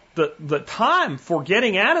 the time for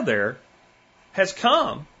getting out of there has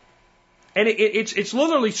come. And it's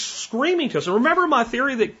literally screaming to us. And remember my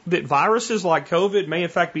theory that viruses like COVID may in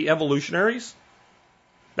fact be evolutionaries?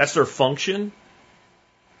 That's their function,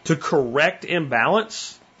 to correct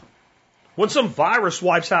imbalance. When some virus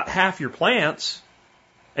wipes out half your plants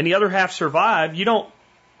and the other half survive, you don't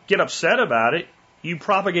get upset about it. You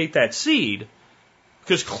propagate that seed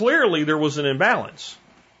because clearly there was an imbalance.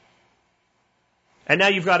 And now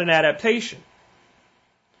you've got an adaptation.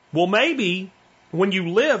 Well, maybe when you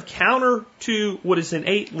live counter to what is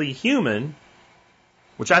innately human,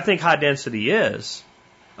 which I think high density is,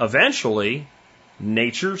 eventually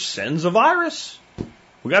nature sends a virus.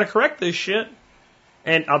 We got to correct this shit.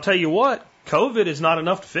 And I'll tell you what, COVID is not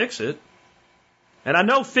enough to fix it. And I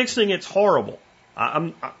know fixing it's horrible.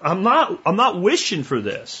 I'm not wishing for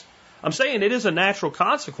this. I'm saying it is a natural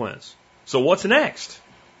consequence. So what's next?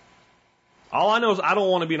 All I know is I don't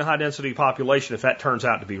want to be in a high density population if that turns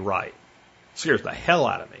out to be right. It scares the hell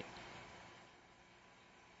out of me.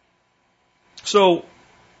 So,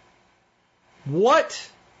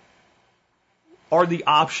 what are the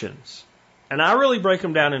options? And I really break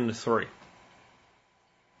them down into three.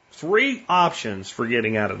 3 options for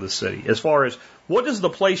getting out of the city as far as What does the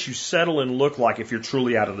place you settle in look like if you're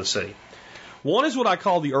truly out of the city? One is what I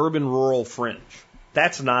call the urban-rural fringe.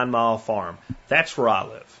 That's 9 Mile Farm. That's where I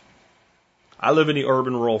live. I live in the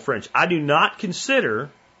urban-rural fringe. I do not consider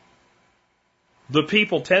the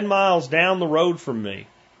people 10 miles down the road from me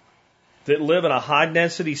that live in a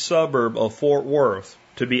high-density suburb of Fort Worth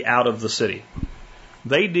to be out of the city.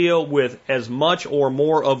 They deal with as much or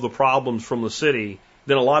more of the problems from the city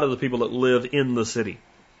than a lot of the people that live in the city.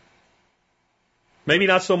 Maybe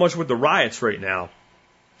not so much with the riots right now,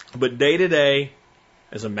 but day to day,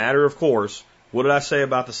 as a matter of course, what did I say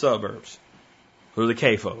about the suburbs? Who are the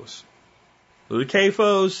CAFOs? Who are the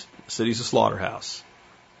CAFOs? The city's a slaughterhouse.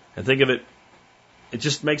 And think of it, it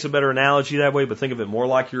just makes a better analogy that way, but think of it more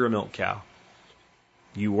like you're a milk cow.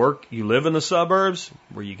 You live in the suburbs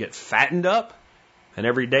where you get fattened up, and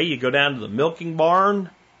every day you go down to the milking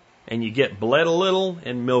barn and you get bled a little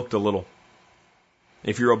and milked a little.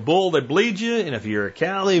 If you're a bull, they bleed you, and if you're a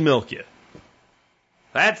cow, they milk you.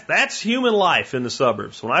 That's human life in the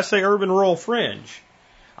suburbs. When I say urban-rural fringe,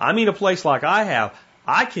 I mean a place like I have.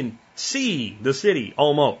 I can see the city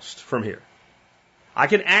almost from here. I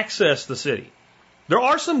can access the city. There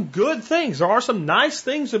are some good things. There are some nice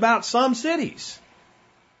things about some cities.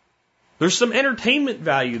 There's some entertainment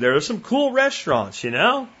value there. There's some cool restaurants, you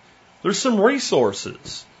know. There's some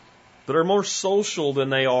resources that are more social than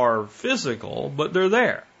they are physical, but they're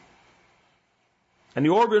there. And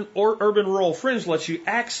the urban-rural fringe lets you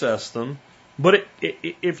access them. But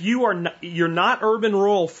if you're not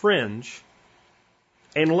urban-rural fringe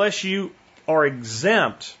unless you are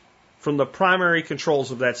exempt from the primary controls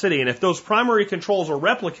of that city. And if those primary controls are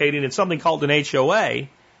replicated in something called an HOA,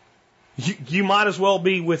 you might as well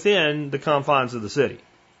be within the confines of the city.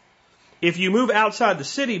 If you move outside the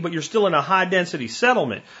city, but you're still in a high-density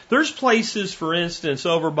settlement, there's places, for instance,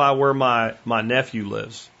 over by where my nephew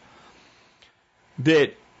lives,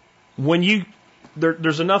 that when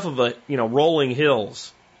there's enough of a, rolling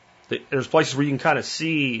hills that there's places where you can kind of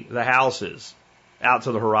see the houses out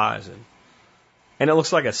to the horizon. And it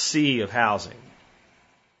looks like a sea of housing.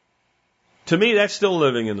 To me, that's still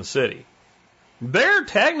living in the city. They're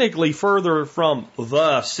technically further from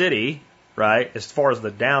the city, right, as far as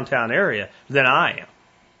the downtown area, than I am.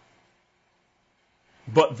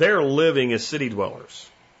 But they're living as city dwellers.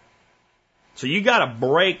 So you got to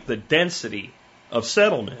break the density of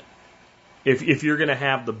settlement if you're going to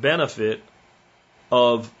have the benefit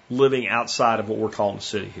of living outside of what we're calling the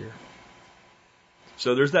city here.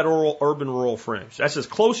 So there's that urban-rural fringe. That's as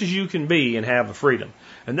close as you can be and have the freedom.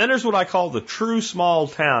 And then there's what I call the true small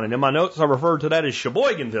town. And in my notes, I refer to that as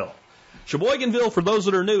Sheboyganville. Sheboyganville, for those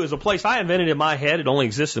that are new, is a place I invented in my head. It only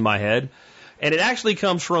exists in my head. And it actually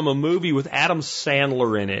comes from a movie with Adam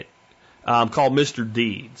Sandler in it called Mr.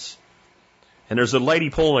 Deeds. And there's a lady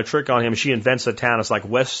pulling a trick on him. She invents a town. It's like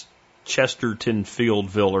West Chesterton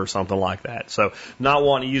Fieldville or something like that. So not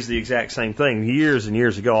wanting to use the exact same thing. Years and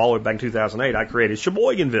years ago, all the way back in 2008, I created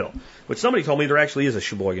Sheboyganville. But somebody told me there actually is a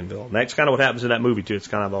Sheboyganville. And that's kind of what happens in that movie, too. It's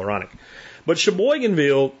kind of ironic. But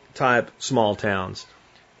Sheboyganville type small towns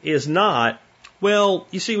is not, well,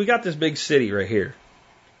 you see, we got this big city right here.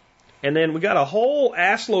 And then we got a whole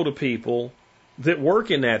assload of people that work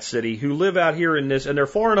in that city who live out here in this, and they're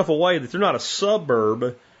far enough away that they're not a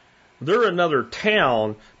suburb. They're another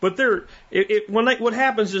town, but what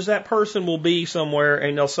happens is that person will be somewhere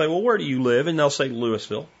and they'll say, well, where do you live? And they'll say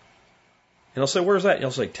Louisville. And they'll say, where's that? And they'll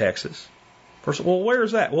say Texas. Person, well,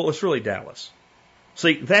 where's that? Well, it's really Dallas.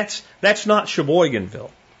 See, that's not Sheboyganville.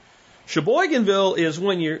 Sheboyganville is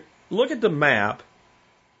when you look at the map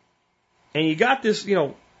and you got this,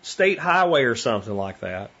 state highway or something like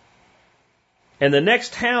that. And the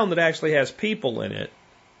next town that actually has people in it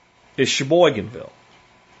is Sheboyganville.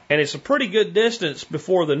 And it's a pretty good distance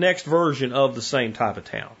before the next version of the same type of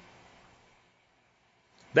town.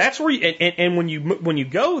 That's where and when you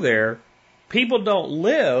go there, people don't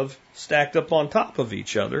live stacked up on top of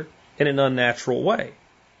each other in an unnatural way.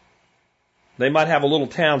 They might have a little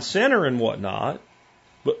town center and whatnot,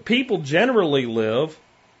 but people generally live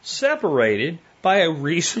separated by a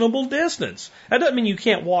reasonable distance. That doesn't mean you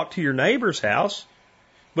can't walk to your neighbor's house.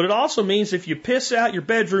 But it also means if you piss out your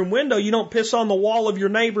bedroom window, you don't piss on the wall of your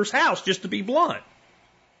neighbor's house, just to be blunt.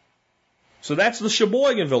 So that's the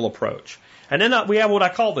Sheboyganville approach. And then we have what I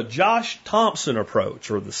call the Josh Thompson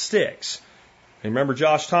approach, or the sticks. Remember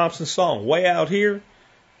Josh Thompson's song, Way Out Here?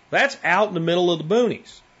 That's out in the middle of the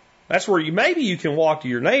boonies. That's where maybe you can walk to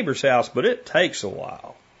your neighbor's house, but it takes a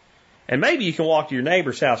while. And maybe you can walk to your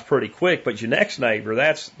neighbor's house pretty quick, but your next neighbor,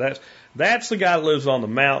 that's the guy that lives on the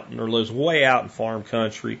mountain or lives way out in farm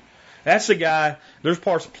country. That's the guy, there's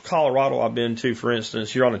parts of Colorado I've been to, for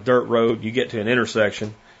instance, you're on a dirt road, you get to an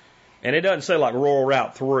intersection, and it doesn't say like Rural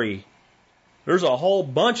Route 3. There's a whole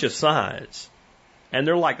bunch of signs, and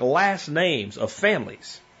they're like last names of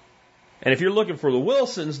families. And if you're looking for the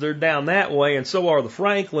Wilsons, they're down that way, and so are the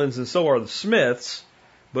Franklins, and so are the Smiths.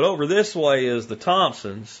 But over this way is the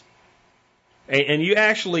Thompsons. And you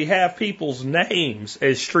actually have people's names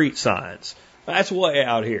as street signs. That's way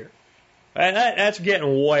out here. That's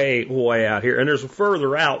getting way, way out here. And there's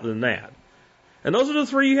further out than that. And those are the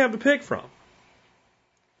three you have to pick from.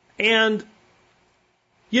 And,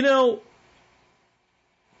 you know,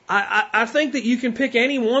 I think that you can pick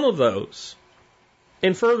any one of those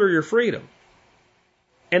and further your freedom.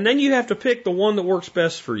 And then you have to pick the one that works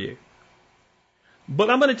best for you. But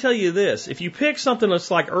I'm going to tell you this. If you pick something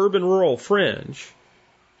that's like urban rural fringe,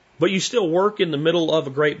 but you still work in the middle of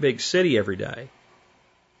a great big city every day,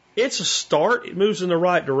 it's a start. It moves in the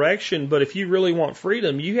right direction. But if you really want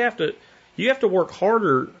freedom, you have to work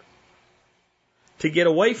harder to get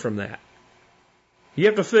away from that. You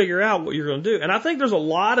have to figure out what you're going to do. And I think there's a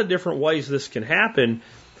lot of different ways this can happen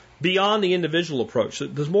beyond the individual approach.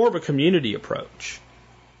 There's more of a community approach.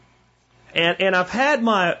 And I've had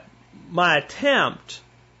my attempt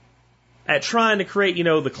at trying to create, you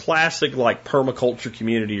know, the classic like permaculture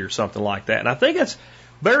community or something like that. And I think it's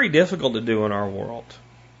very difficult to do in our world.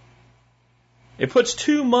 It puts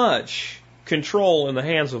too much control in the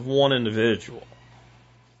hands of one individual.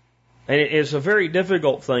 And it is a very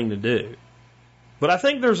difficult thing to do. But I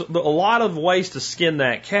think there's a lot of ways to skin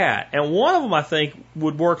that cat. And one of them, I think,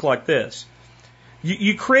 would work like this.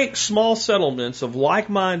 You create small settlements of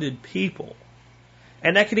like-minded people.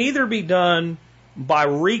 And that can either be done by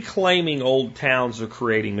reclaiming old towns or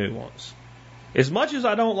creating new ones. As much as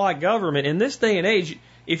I don't like government, in this day and age,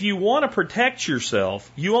 if you want to protect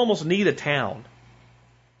yourself, you almost need a town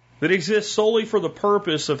that exists solely for the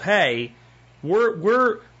purpose of, hey,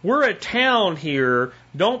 we're a town here.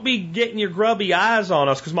 Don't be getting your grubby eyes on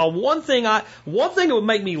us. Because one thing that would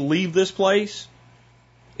make me leave this place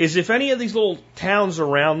is if any of these little towns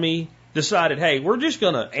around me decided, hey, we're just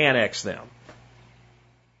going to annex them.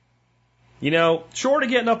 You know, short of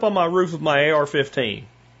getting up on my roof with my AR-15.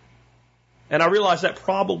 And I realize that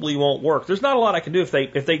probably won't work. There's not a lot I can do if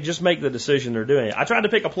they just make the decision they're doing it. I tried to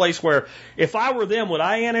pick a place where if I were them, would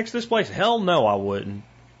I annex this place? Hell no, I wouldn't.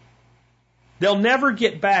 They'll never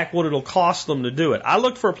get back what it'll cost them to do it. I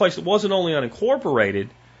looked for a place that wasn't only unincorporated,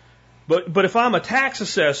 but if I'm a tax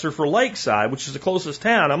assessor for Lakeside, which is the closest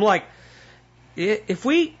town, I'm like, if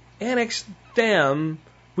we annex them,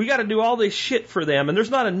 we got to do all this shit for them, and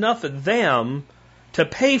there's not enough of them to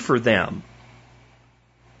pay for them.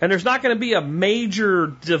 And there's not going to be a major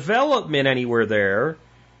development anywhere there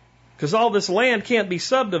because all this land can't be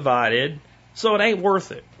subdivided, so it ain't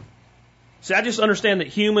worth it. See, I just understand that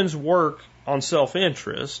humans work on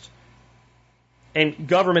self-interest and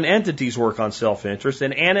government entities work on self-interest,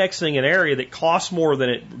 and annexing an area that costs more than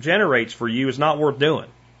it generates for you is not worth doing.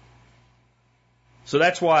 So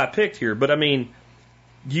that's why I picked here. But I mean,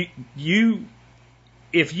 if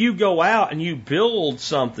you go out and you build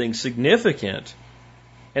something significant,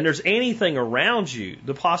 and there's anything around you,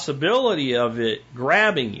 the possibility of it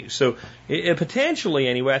grabbing you. So potentially,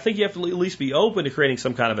 anyway, I think you have to at least be open to creating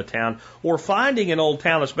some kind of a town or finding an old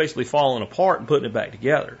town that's basically fallen apart and putting it back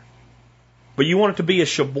together. But you want it to be a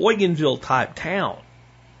Sheboyganville type town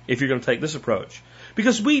if you're going to take this approach.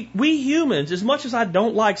 Because we humans, as much as I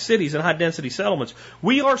don't like cities and high density settlements,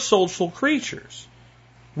 we are social creatures.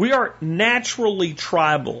 We are naturally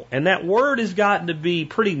tribal, and that word has gotten to be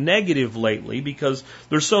pretty negative lately because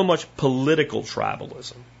there's so much political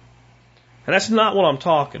tribalism. And that's not what I'm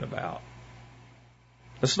talking about.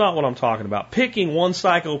 That's not what I'm talking about. Picking one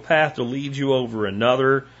psychopath to lead you over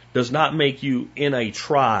another does not make you in a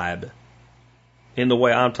tribe in the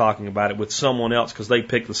way I'm talking about it with someone else because they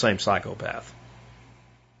picked the same psychopath.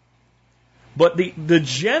 But the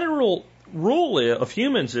general rule of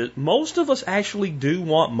humans is most of us actually do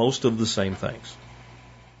want most of the same things.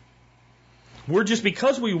 We're just,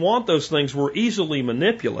 because we want those things, we're easily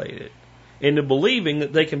manipulated into believing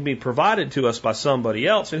that they can be provided to us by somebody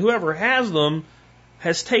else, and whoever has them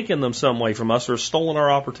has taken them some way from us or stolen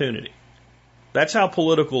our opportunity. That's how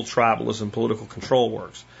political tribalism, political control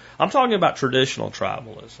works. I'm talking about traditional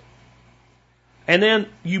tribalism. And then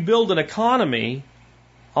you build an economy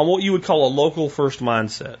on what you would call a local first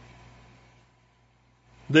mindset.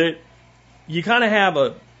 That you kind of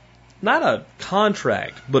have not a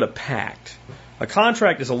contract, but a pact. A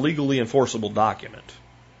contract is a legally enforceable document.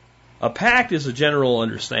 A pact is a general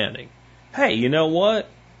understanding. Hey, you know what?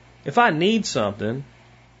 If I need something,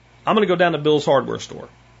 I'm going to go down to Bill's hardware store.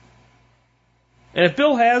 And if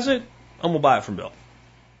Bill has it, I'm going to buy it from Bill.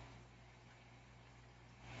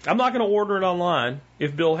 I'm not going to order it online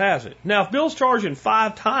if Bill has it. Now, if Bill's charging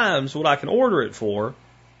 5 times what I can order it for,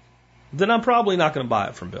 then I'm probably not going to buy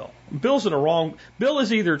it from Bill. Bill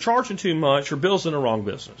is either charging too much or Bill's in the wrong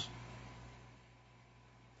business.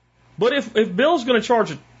 But if Bill's going to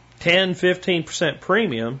charge a 10, 15%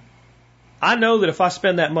 premium, I know that if I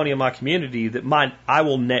spend that money in my community, that I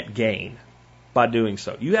will net gain by doing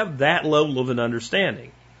so. You have that level of an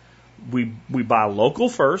understanding. We buy local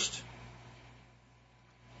first,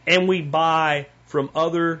 and we buy from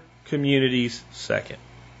other communities second.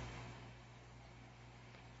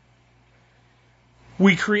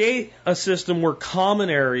 We create a system where common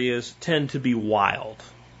areas tend to be wild.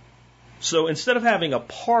 So instead of having a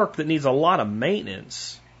park that needs a lot of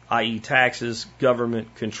maintenance, i.e. taxes,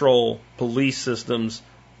 government control, police systems,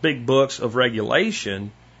 big books of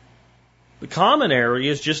regulation, the common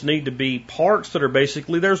areas just need to be parks that are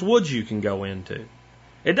basically, there's woods you can go into.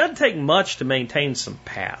 It doesn't take much to maintain some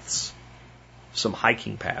paths, some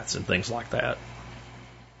hiking paths and things like that.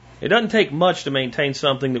 It doesn't take much to maintain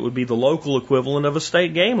something that would be the local equivalent of a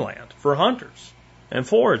state game land for hunters and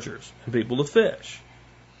foragers and people to fish.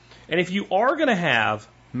 And if you are going to have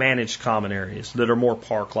managed common areas that are more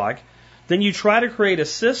park-like, then you try to create a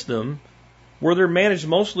system where they're managed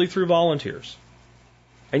mostly through volunteers.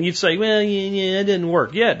 And you'd say, well, yeah, it didn't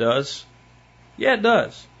work. Yeah, it does. Yeah, it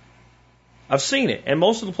does. I've seen it. And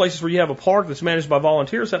most of the places where you have a park that's managed by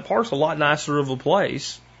volunteers, that park's a lot nicer of a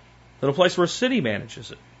place than a place where a city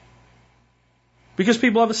manages it. Because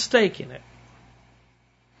people have a stake in it.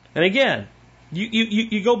 And again,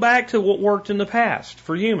 you go back to what worked in the past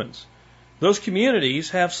for humans. Those communities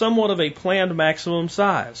have somewhat of a planned maximum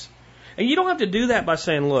size. And you don't have to do that by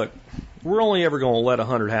saying, look, we're only ever going to let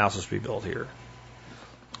 100 houses be built here.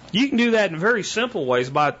 You can do that in very simple ways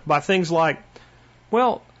by things like,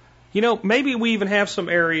 well, maybe we even have some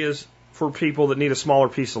areas for people that need a smaller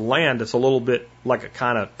piece of land that's a little bit like a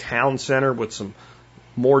kind of town center with some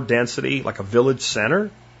more density, like a village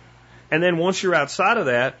center. And then once you're outside of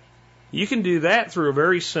that, you can do that through a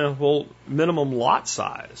very simple minimum lot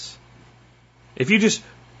size. If you just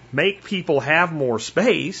make people have more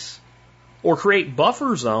space or create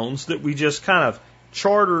buffer zones that we just kind of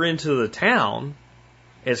charter into the town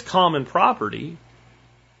as common property,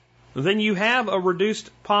 then you have a reduced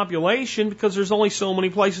population because there's only so many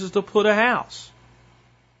places to put a house.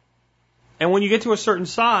 And when you get to a certain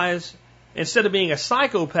size, instead of being a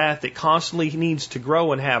psychopath that constantly needs to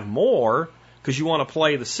grow and have more because you want to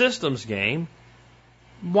play the systems game,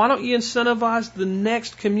 why don't you incentivize the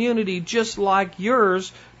next community just like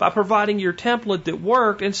yours by providing your template that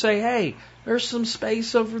worked and say, hey, there's some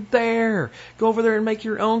space over there. Go over there and make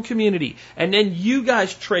your own community. And then you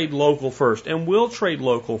guys trade local first, and we'll trade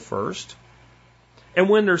local first. And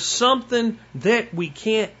when there's something that we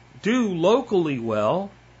can't do locally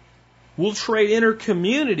well, we'll trade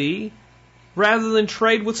inter-community rather than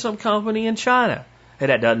trade with some company in China. And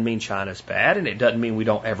that doesn't mean China's bad, and it doesn't mean we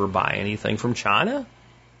don't ever buy anything from China.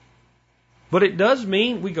 But it does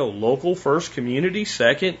mean we go local first, community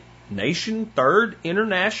second, nation third,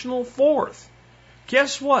 international fourth.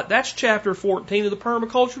 Guess what? That's chapter 14 of the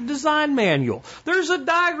Permaculture Design Manual. There's a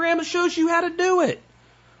diagram that shows you how to do it.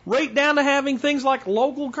 Right down to having things like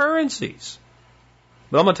local currencies.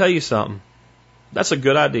 But I'm going to tell you something. That's a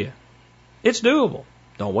good idea. It's doable.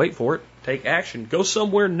 Don't wait for it. Take action. Go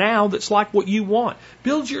somewhere now that's like what you want.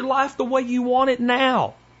 Build your life the way you want it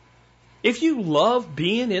now. If you love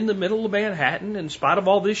being in the middle of Manhattan in spite of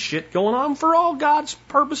all this shit going on, for all God's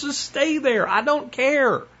purposes, stay there. I don't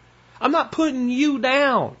care. I'm not putting you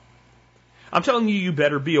down. I'm telling you, you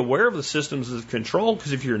better be aware of the systems of control,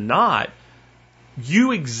 because if you're not,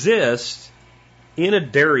 you exist in a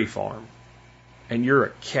dairy farm and you're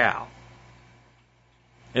a cow.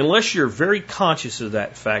 Unless you're very conscious of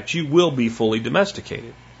that fact, you will be fully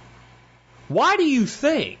domesticated. Why do you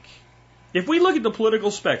think, if we look at the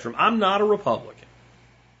political spectrum, I'm not a Republican,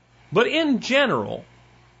 but in general,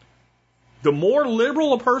 the more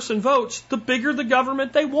liberal a person votes, the bigger the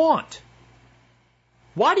government they want.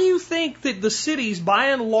 Why do you think that the cities, by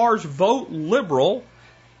and large, vote liberal,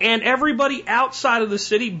 and everybody outside of the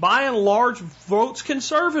city, by and large, votes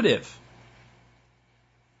conservative?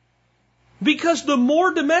 Because the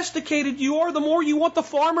more domesticated you are, the more you want the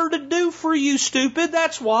farmer to do for you, stupid.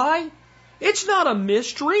 That's why. It's not a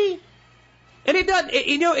mystery. And it doesn't,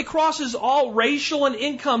 it crosses all racial and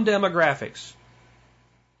income demographics.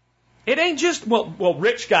 It ain't just, well,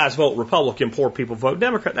 rich guys vote Republican, poor people vote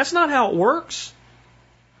Democrat. That's not how it works.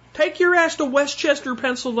 Take your ass to Westchester,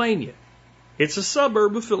 Pennsylvania. It's a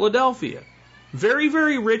suburb of Philadelphia. Very,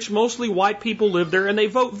 very rich, mostly white people live there, and they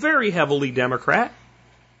vote very heavily Democrat.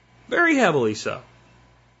 Very heavily so.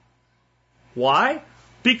 Why?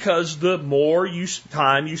 Because the more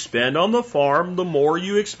time you spend on the farm, the more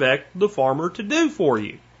you expect the farmer to do for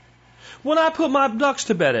you. When I put my ducks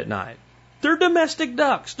to bed at night, they're domestic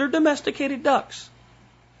ducks. They're domesticated ducks.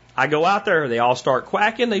 I go out there, they all start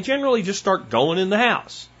quacking. They generally just start going in the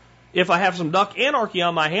house. If I have some duck anarchy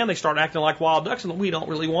on my hand, they start acting like wild ducks, and we don't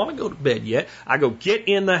really want to go to bed yet. I go, get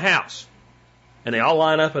in the house. And they all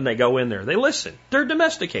line up and they go in there. They listen. They're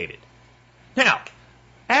domesticated. Now,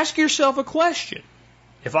 ask yourself a question.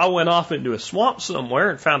 If I went off into a swamp somewhere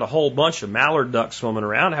and found a whole bunch of mallard ducks swimming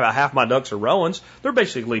around, about half my ducks are Rowans, they're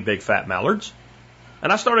basically big fat mallards,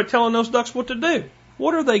 and I started telling those ducks what to do,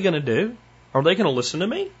 what are they going to do? Are they going to listen to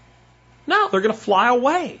me? No, they're going to fly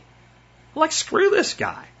away. Like, screw this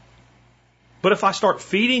guy. But if I start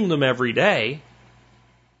feeding them every day,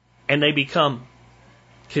 and they become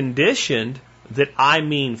conditioned that I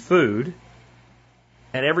mean food,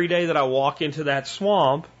 and every day that I walk into that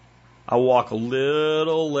swamp, I walk a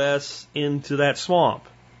little less into that swamp,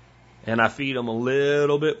 and I feed them a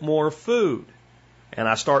little bit more food, and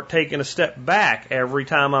I start taking a step back every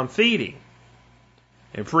time I'm feeding.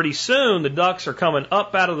 And pretty soon the ducks are coming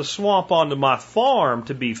up out of the swamp onto my farm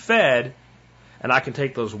to be fed, and I can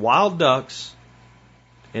take those wild ducks,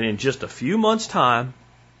 and in just a few months' time,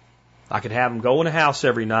 I could have them go in the house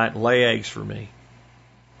every night and lay eggs for me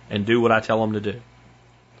and do what I tell them to do.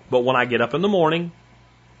 But when I get up in the morning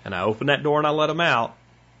and I open that door and I let them out,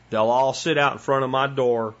 they'll all sit out in front of my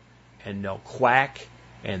door and they'll quack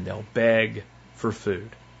and they'll beg for food.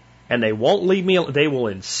 And they won't leave me alone. They will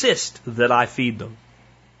insist that I feed them.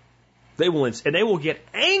 And they will get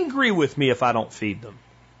angry with me if I don't feed them.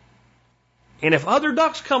 And if other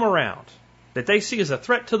ducks come around that they see as a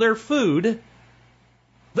threat to their food,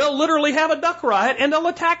 they'll literally have a duck riot and they'll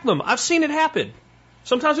attack them. I've seen it happen.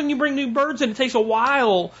 Sometimes when you bring new birds in, it takes a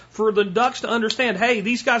while for the ducks to understand, hey,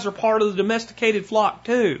 these guys are part of the domesticated flock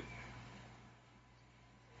too.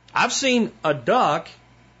 I've seen a duck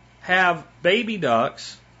have baby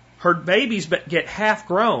ducks, her babies get half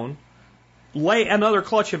grown, lay another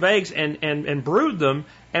clutch of eggs and brood them,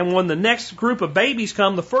 and when the next group of babies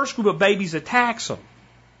come, the first group of babies attacks them.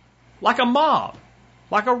 Like a mob,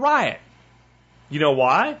 like a riot. You know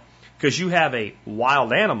why? Because you have a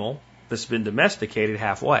wild animal that's been domesticated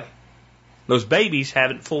halfway. Those babies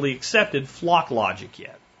haven't fully accepted flock logic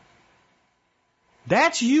yet.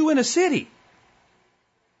 That's you in a city.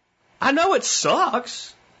 I know it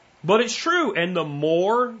sucks, but it's true. And the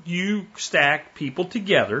more you stack people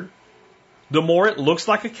together, the more it looks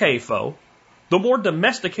like a CAFO, the more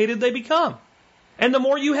domesticated they become. And the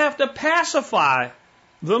more you have to pacify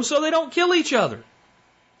them so they don't kill each other.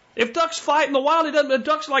 If ducks fight in the wild, the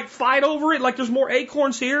ducks like fight over it, like there's more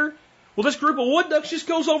acorns here. Well, this group of wood ducks just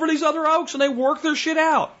goes over these other oaks and they work their shit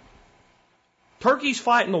out. Turkeys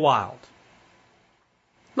fight in the wild.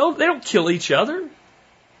 No, they don't kill each other.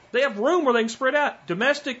 They have room where they can spread out.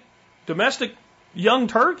 Domestic young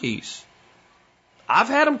turkeys, I've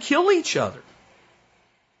had them kill each other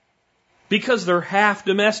because they're half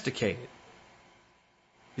domesticated.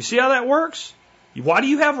 You see how that works? Why do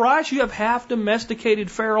you have riots? You have half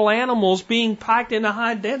domesticated feral animals being piked into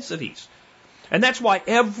high densities. And that's why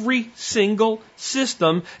every single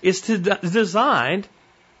system is designed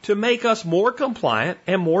to make us more compliant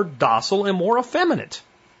and more docile and more effeminate.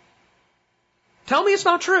 Tell me it's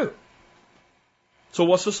not true. So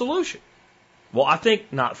what's the solution? Well, I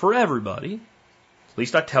think not for everybody. At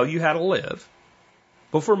least I tell you how to live.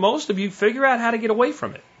 But for most of you, figure out how to get away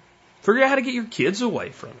from it. Figure out how to get your kids away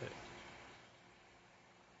from it.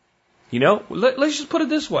 You know, let's just put it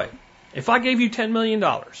this way. If I gave you $10 million,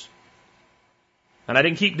 and I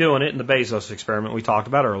didn't keep doing it in the Bezos experiment we talked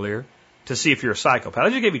about earlier to see if you're a psychopath, I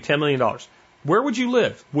just gave you $10 million. Where would you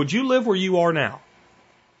live? Would you live where you are now?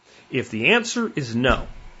 If the answer is no,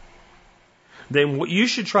 then what you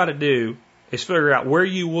should try to do is figure out where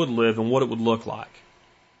you would live and what it would look like.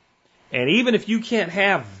 And even if you can't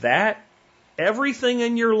have that, everything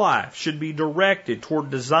in your life should be directed toward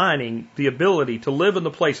designing the ability to live in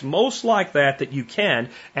the place most like that you can.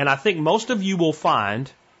 And I think most of you will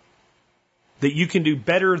find that you can do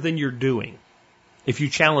better than you're doing if you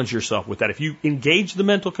challenge yourself with that. If you engage the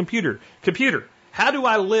mental computer, how do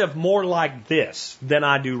I live more like this than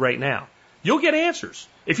I do right now? You'll get answers.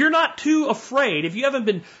 If you're not too afraid, if you haven't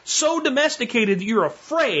been so domesticated that you're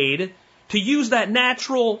afraid to use that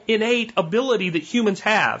natural, innate ability that humans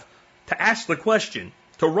have to ask the question,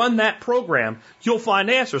 to run that program, you'll find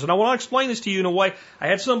answers. And I want to explain this to you in a way. I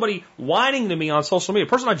had somebody whining to me on social media, a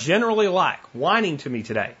person I generally like, whining to me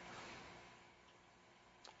today.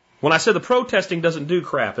 When I said the protesting doesn't do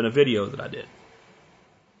crap in a video that I did,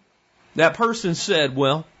 that person said,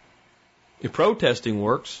 well, if protesting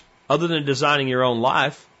works, other than designing your own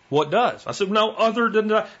life, what does? I said, no,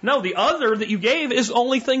 the other that you gave is the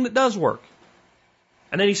only thing that does work.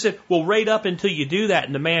 And then he said, well, rate up until you do that,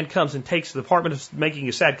 and the man comes and takes, the Department of Making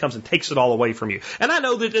You Sad comes and takes it all away from you. And I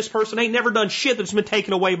know that this person ain't never done shit that's been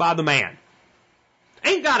taken away by the man.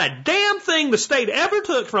 Ain't got a damn thing the state ever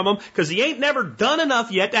took from him, because he ain't never done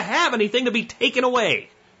enough yet to have anything to be taken away.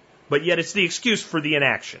 But yet it's the excuse for the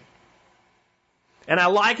inaction. And I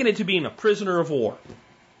liken it to being a prisoner of war.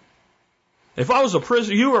 If I was a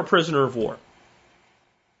prisoner, you were a prisoner of war.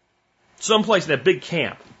 Someplace in that big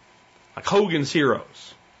camp, like Hogan's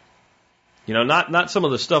Heroes. You know, not some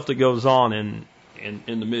of the stuff that goes on in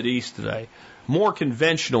the Mideast today. More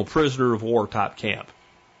conventional prisoner of war type camp.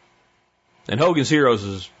 And Hogan's Heroes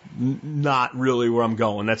is not really where I'm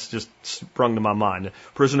going. That's just sprung to my mind.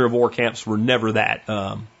 Prisoner of war camps were never that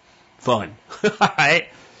fun. Right?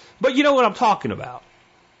 But you know what I'm talking about.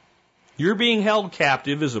 You're being held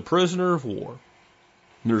captive as a prisoner of war.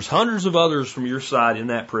 And there's hundreds of others from your side in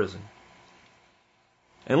that prison.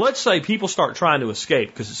 And let's say people start trying to escape,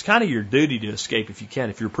 because it's kind of your duty to escape if you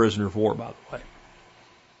can, if you're a prisoner of war, by the way.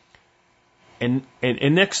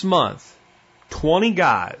 And next month, 20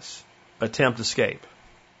 guys attempt escape.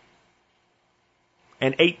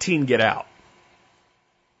 And 18 get out.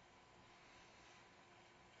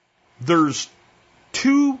 There's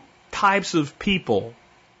two types of people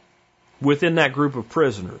within that group of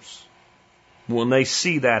prisoners when they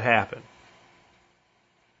see that happen.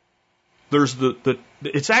 There's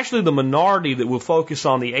it's actually the minority that will focus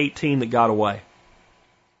on the 18 that got away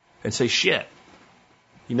and say, shit,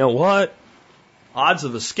 you know what? Odds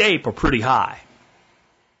of escape are pretty high.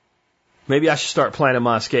 Maybe I should start planning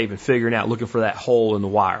my escape and figuring out, looking for that hole in the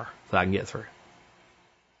wire that I can get through.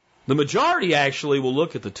 The majority actually will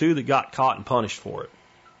look at the two that got caught and punished for it.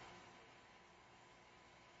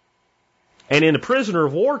 And in a prisoner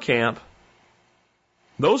of war camp,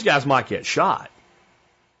 those guys might get shot.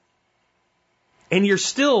 And you're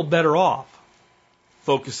still better off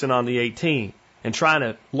focusing on the 18 and trying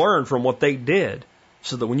to learn from what they did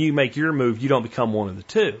so that when you make your move, you don't become one of the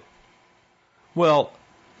two. Well,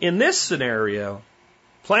 in this scenario,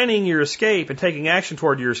 planning your escape and taking action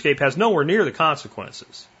toward your escape has nowhere near the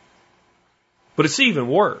consequences. But it's even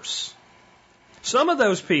worse. Some of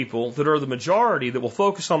those people that are the majority that will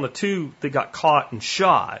focus on the two that got caught and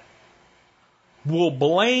shot will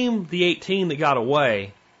blame the 18 that got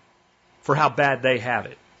away for how bad they have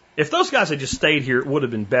it. If those guys had just stayed here, it would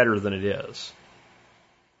have been better than it is.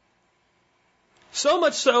 So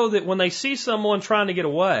much so that when they see someone trying to get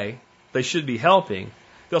away, they should be helping,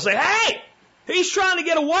 they'll say, hey, he's trying to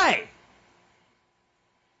get away.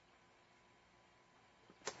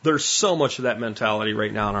 There's so much of that mentality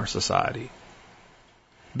right now in our society.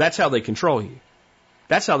 That's how they control you.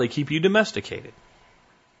 That's how they keep you domesticated.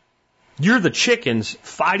 You're the chickens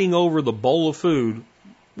fighting over the bowl of food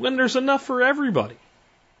when there's enough for everybody.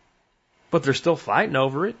 But they're still fighting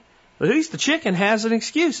over it. At least the chicken has an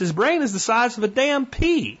excuse. His brain is the size of a damn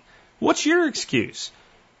pea. What's your excuse?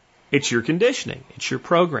 It's your conditioning. It's your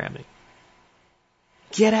programming.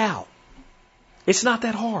 Get out. It's not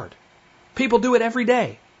that hard. People do it every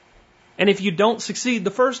day. And if you don't succeed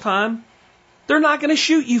the first time, they're not going to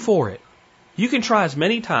shoot you for it. You can try as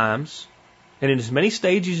many times and in as many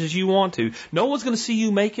stages as you want to. No one's going to see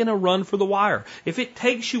you making a run for the wire. If it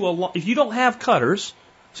takes you if you don't have cutters,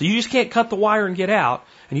 so you just can't cut the wire and get out,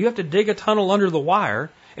 and you have to dig a tunnel under the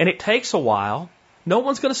wire, and it takes a while, no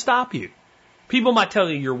one's going to stop you. People might tell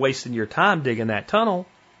you you're wasting your time digging that tunnel.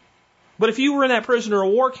 But if you were in that prisoner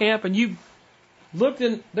of war camp and you looked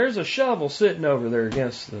in, there's a shovel sitting over there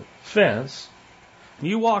against the fence, and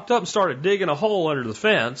you walked up and started digging a hole under the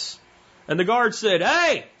fence, and the guard said,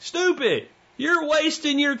 hey, stupid, you're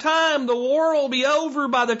wasting your time. The war will be over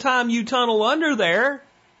by the time you tunnel under there.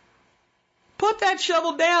 Put that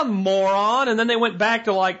shovel down, moron. And then they went back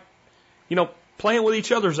to playing with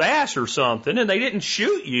each other's ass or something, and they didn't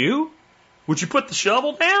shoot you. Would you put the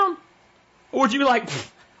shovel down? Or would you be like,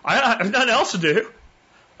 I have nothing else to do.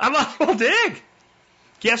 I might as well dig.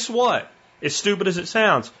 Guess what? As stupid as it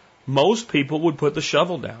sounds, most people would put the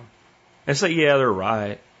shovel down and say, yeah, they're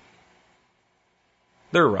right.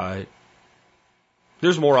 They're right.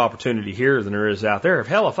 There's more opportunity here than there is out there.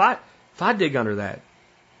 If I dig under that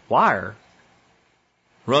wire,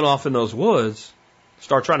 run off in those woods,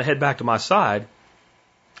 start trying to head back to my side,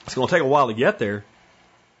 it's going to take a while to get there.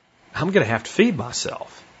 I'm going to have to feed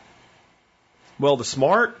myself. Well, the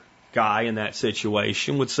smart guy in that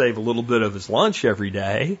situation would save a little bit of his lunch every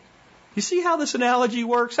day You see how this analogy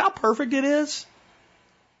works? How perfect it is?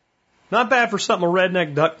 Not bad for something a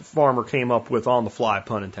redneck duck farmer came up with on the fly,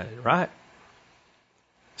 pun intended, right?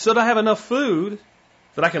 So that I have enough food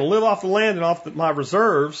that I can live off the land and off my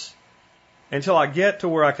reserves until I get to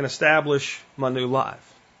where I can establish my new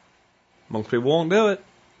life. Most people won't do it.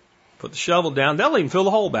 Put the shovel down. They'll even fill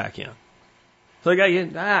the hole back in. So they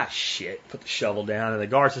got shit. Put the shovel down, and the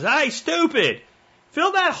guard says, "Hey, stupid!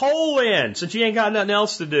 Fill that hole in since you ain't got nothing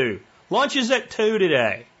else to do. Lunch is at 2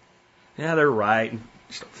 today." Yeah, they're right.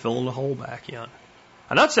 Start filling the hole back in.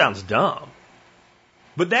 I know it sounds dumb.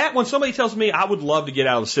 But that, when somebody tells me I would love to get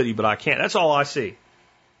out of the city, but I can't, that's all I see.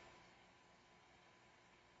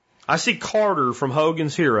 I see Carter from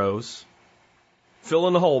Hogan's Heroes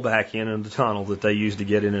filling the hole back in the tunnel that they use to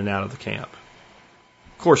get in and out of the camp.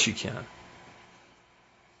 Of course you can.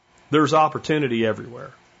 There's opportunity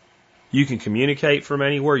everywhere. You can communicate from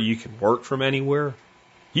anywhere. You can work from anywhere.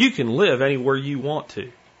 You can live anywhere you want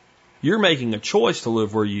to. You're making a choice to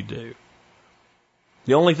live where you do.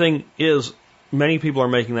 The only thing is, many people are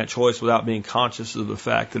making that choice without being conscious of the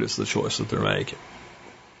fact that it's the choice that they're making.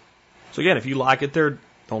 So again, if you like it there,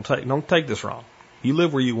 don't take this wrong. You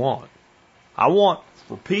live where you want. I want,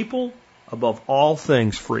 for people, above all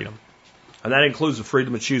things, freedom. And that includes the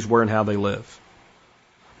freedom to choose where and how they live.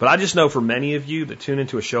 But I just know for many of you that tune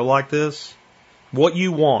into a show like this, what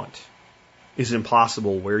you want is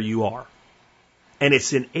impossible where you are. And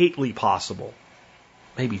it's innately possible,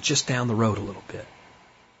 maybe just down the road a little bit.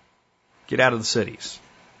 Get out of the cities.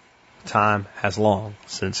 Time has long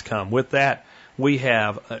since come. With that, we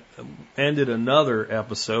have ended another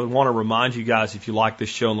episode. I want to remind you guys, if you like this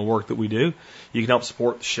show and the work that we do, you can help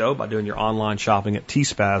support the show by doing your online shopping at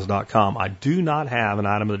tspaz.com. I do not have an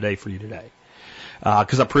item of the day for you today,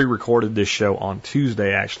 because I pre-recorded this show on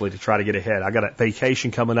Tuesday, actually, to try to get ahead. I got a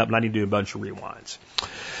vacation coming up, and I need to do a bunch of rewinds.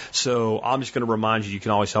 So I'm just going to remind you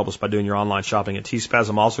can always help us by doing your online shopping at TSPAZ.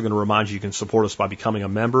 I'm also going to remind you can support us by becoming a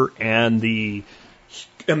member. And the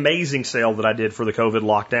amazing sale that I did for the COVID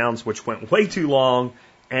lockdowns, which went way too long,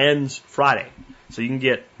 ends Friday. So you can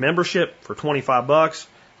get membership for $25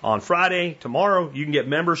 on Friday. Tomorrow you can get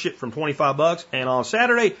membership from $25, and on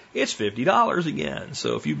Saturday it's $50 again.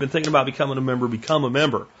 So if you've been thinking about becoming a member, become a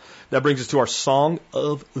member. That brings us to our song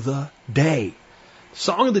of the day.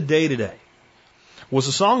 Song of the day today was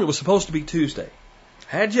a song that was supposed to be Tuesday.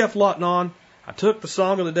 I had Jeff Lawton on. I took the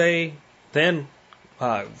song of the day then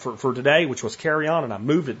for today, which was Carry On, and I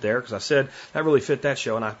moved it there because I said that really fit that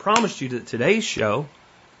show. And I promised you that today's show,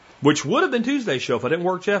 which would have been Tuesday's show if I didn't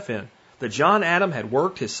work Jeff in, that John Adam had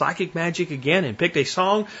worked his psychic magic again and picked a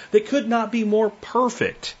song that could not be more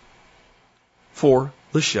perfect for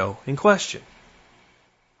the show in question.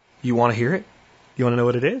 You want to hear it? You want to know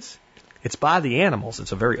what it is? It's by the Animals.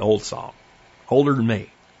 It's a very old song. Older than me.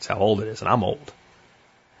 That's how old it is, and I'm old.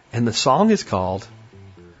 And the song is called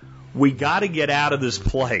We Gotta Get Out of This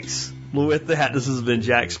Place. With that, this has been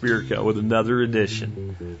Jack Spirko with another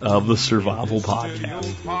edition of the Survival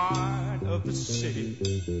Podcast. Part of the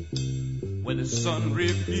city where the sun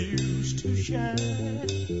refused to shine.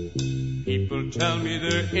 People tell me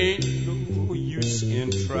there ain't no use in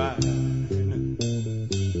trying.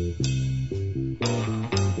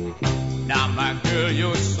 Now, my girl,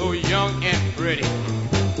 you're so young and pretty,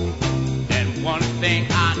 and one thing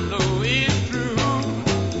I know is true.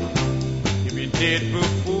 You'll be dead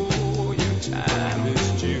before your time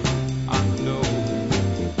is due. I know.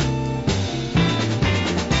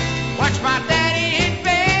 Watch my daddy in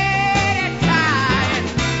bed at night.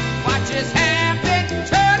 Watch his hair been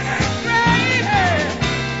turning gray.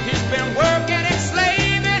 He's been working and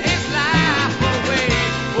slaving his life away.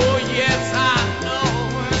 Oh, yes, I know.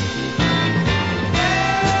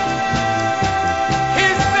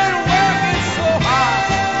 He's been working so hard.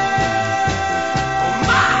 Oh,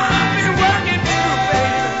 my, I've been working too,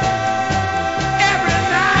 baby. Every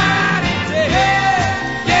night and day.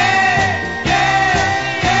 Yeah, yeah,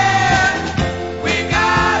 yeah. We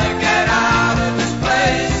gotta get out of this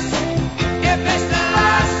place. If it's the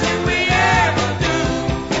last thing we ever do,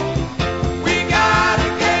 we gotta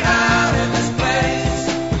get out of this place.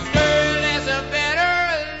 Girl, there's a better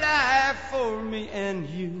life for me and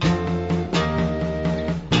you.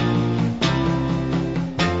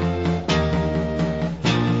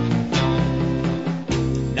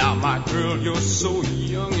 Now, my girl, you're so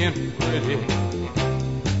young and pretty,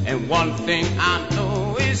 and one thing I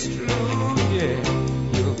know is true, yeah,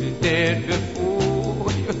 you'll be dead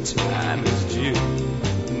before your time is due.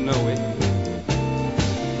 Know it.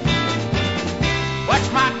 Watch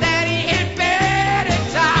my daddy in bed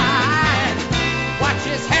at night. Watch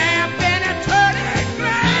his hair been a turning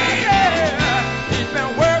gray. Yeah. He's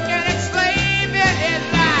been working and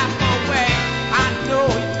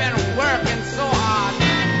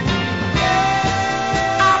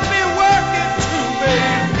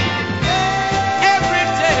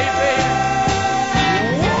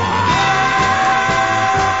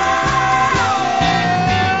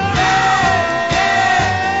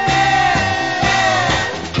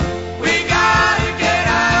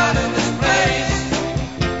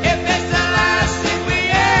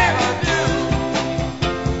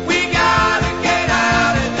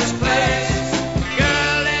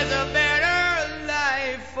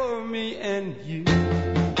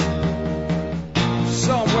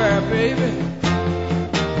Somewhere, baby,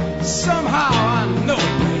 somehow I know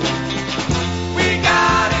it, baby. We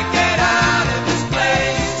gotta get out of this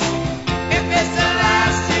place. If it's the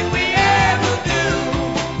last thing we ever do,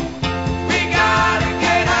 we gotta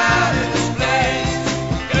get out of this place.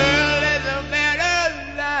 Girl, there's a better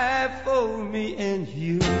life for me and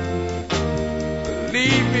you.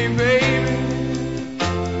 Believe me, baby,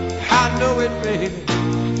 I know it, baby.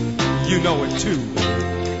 You know it too.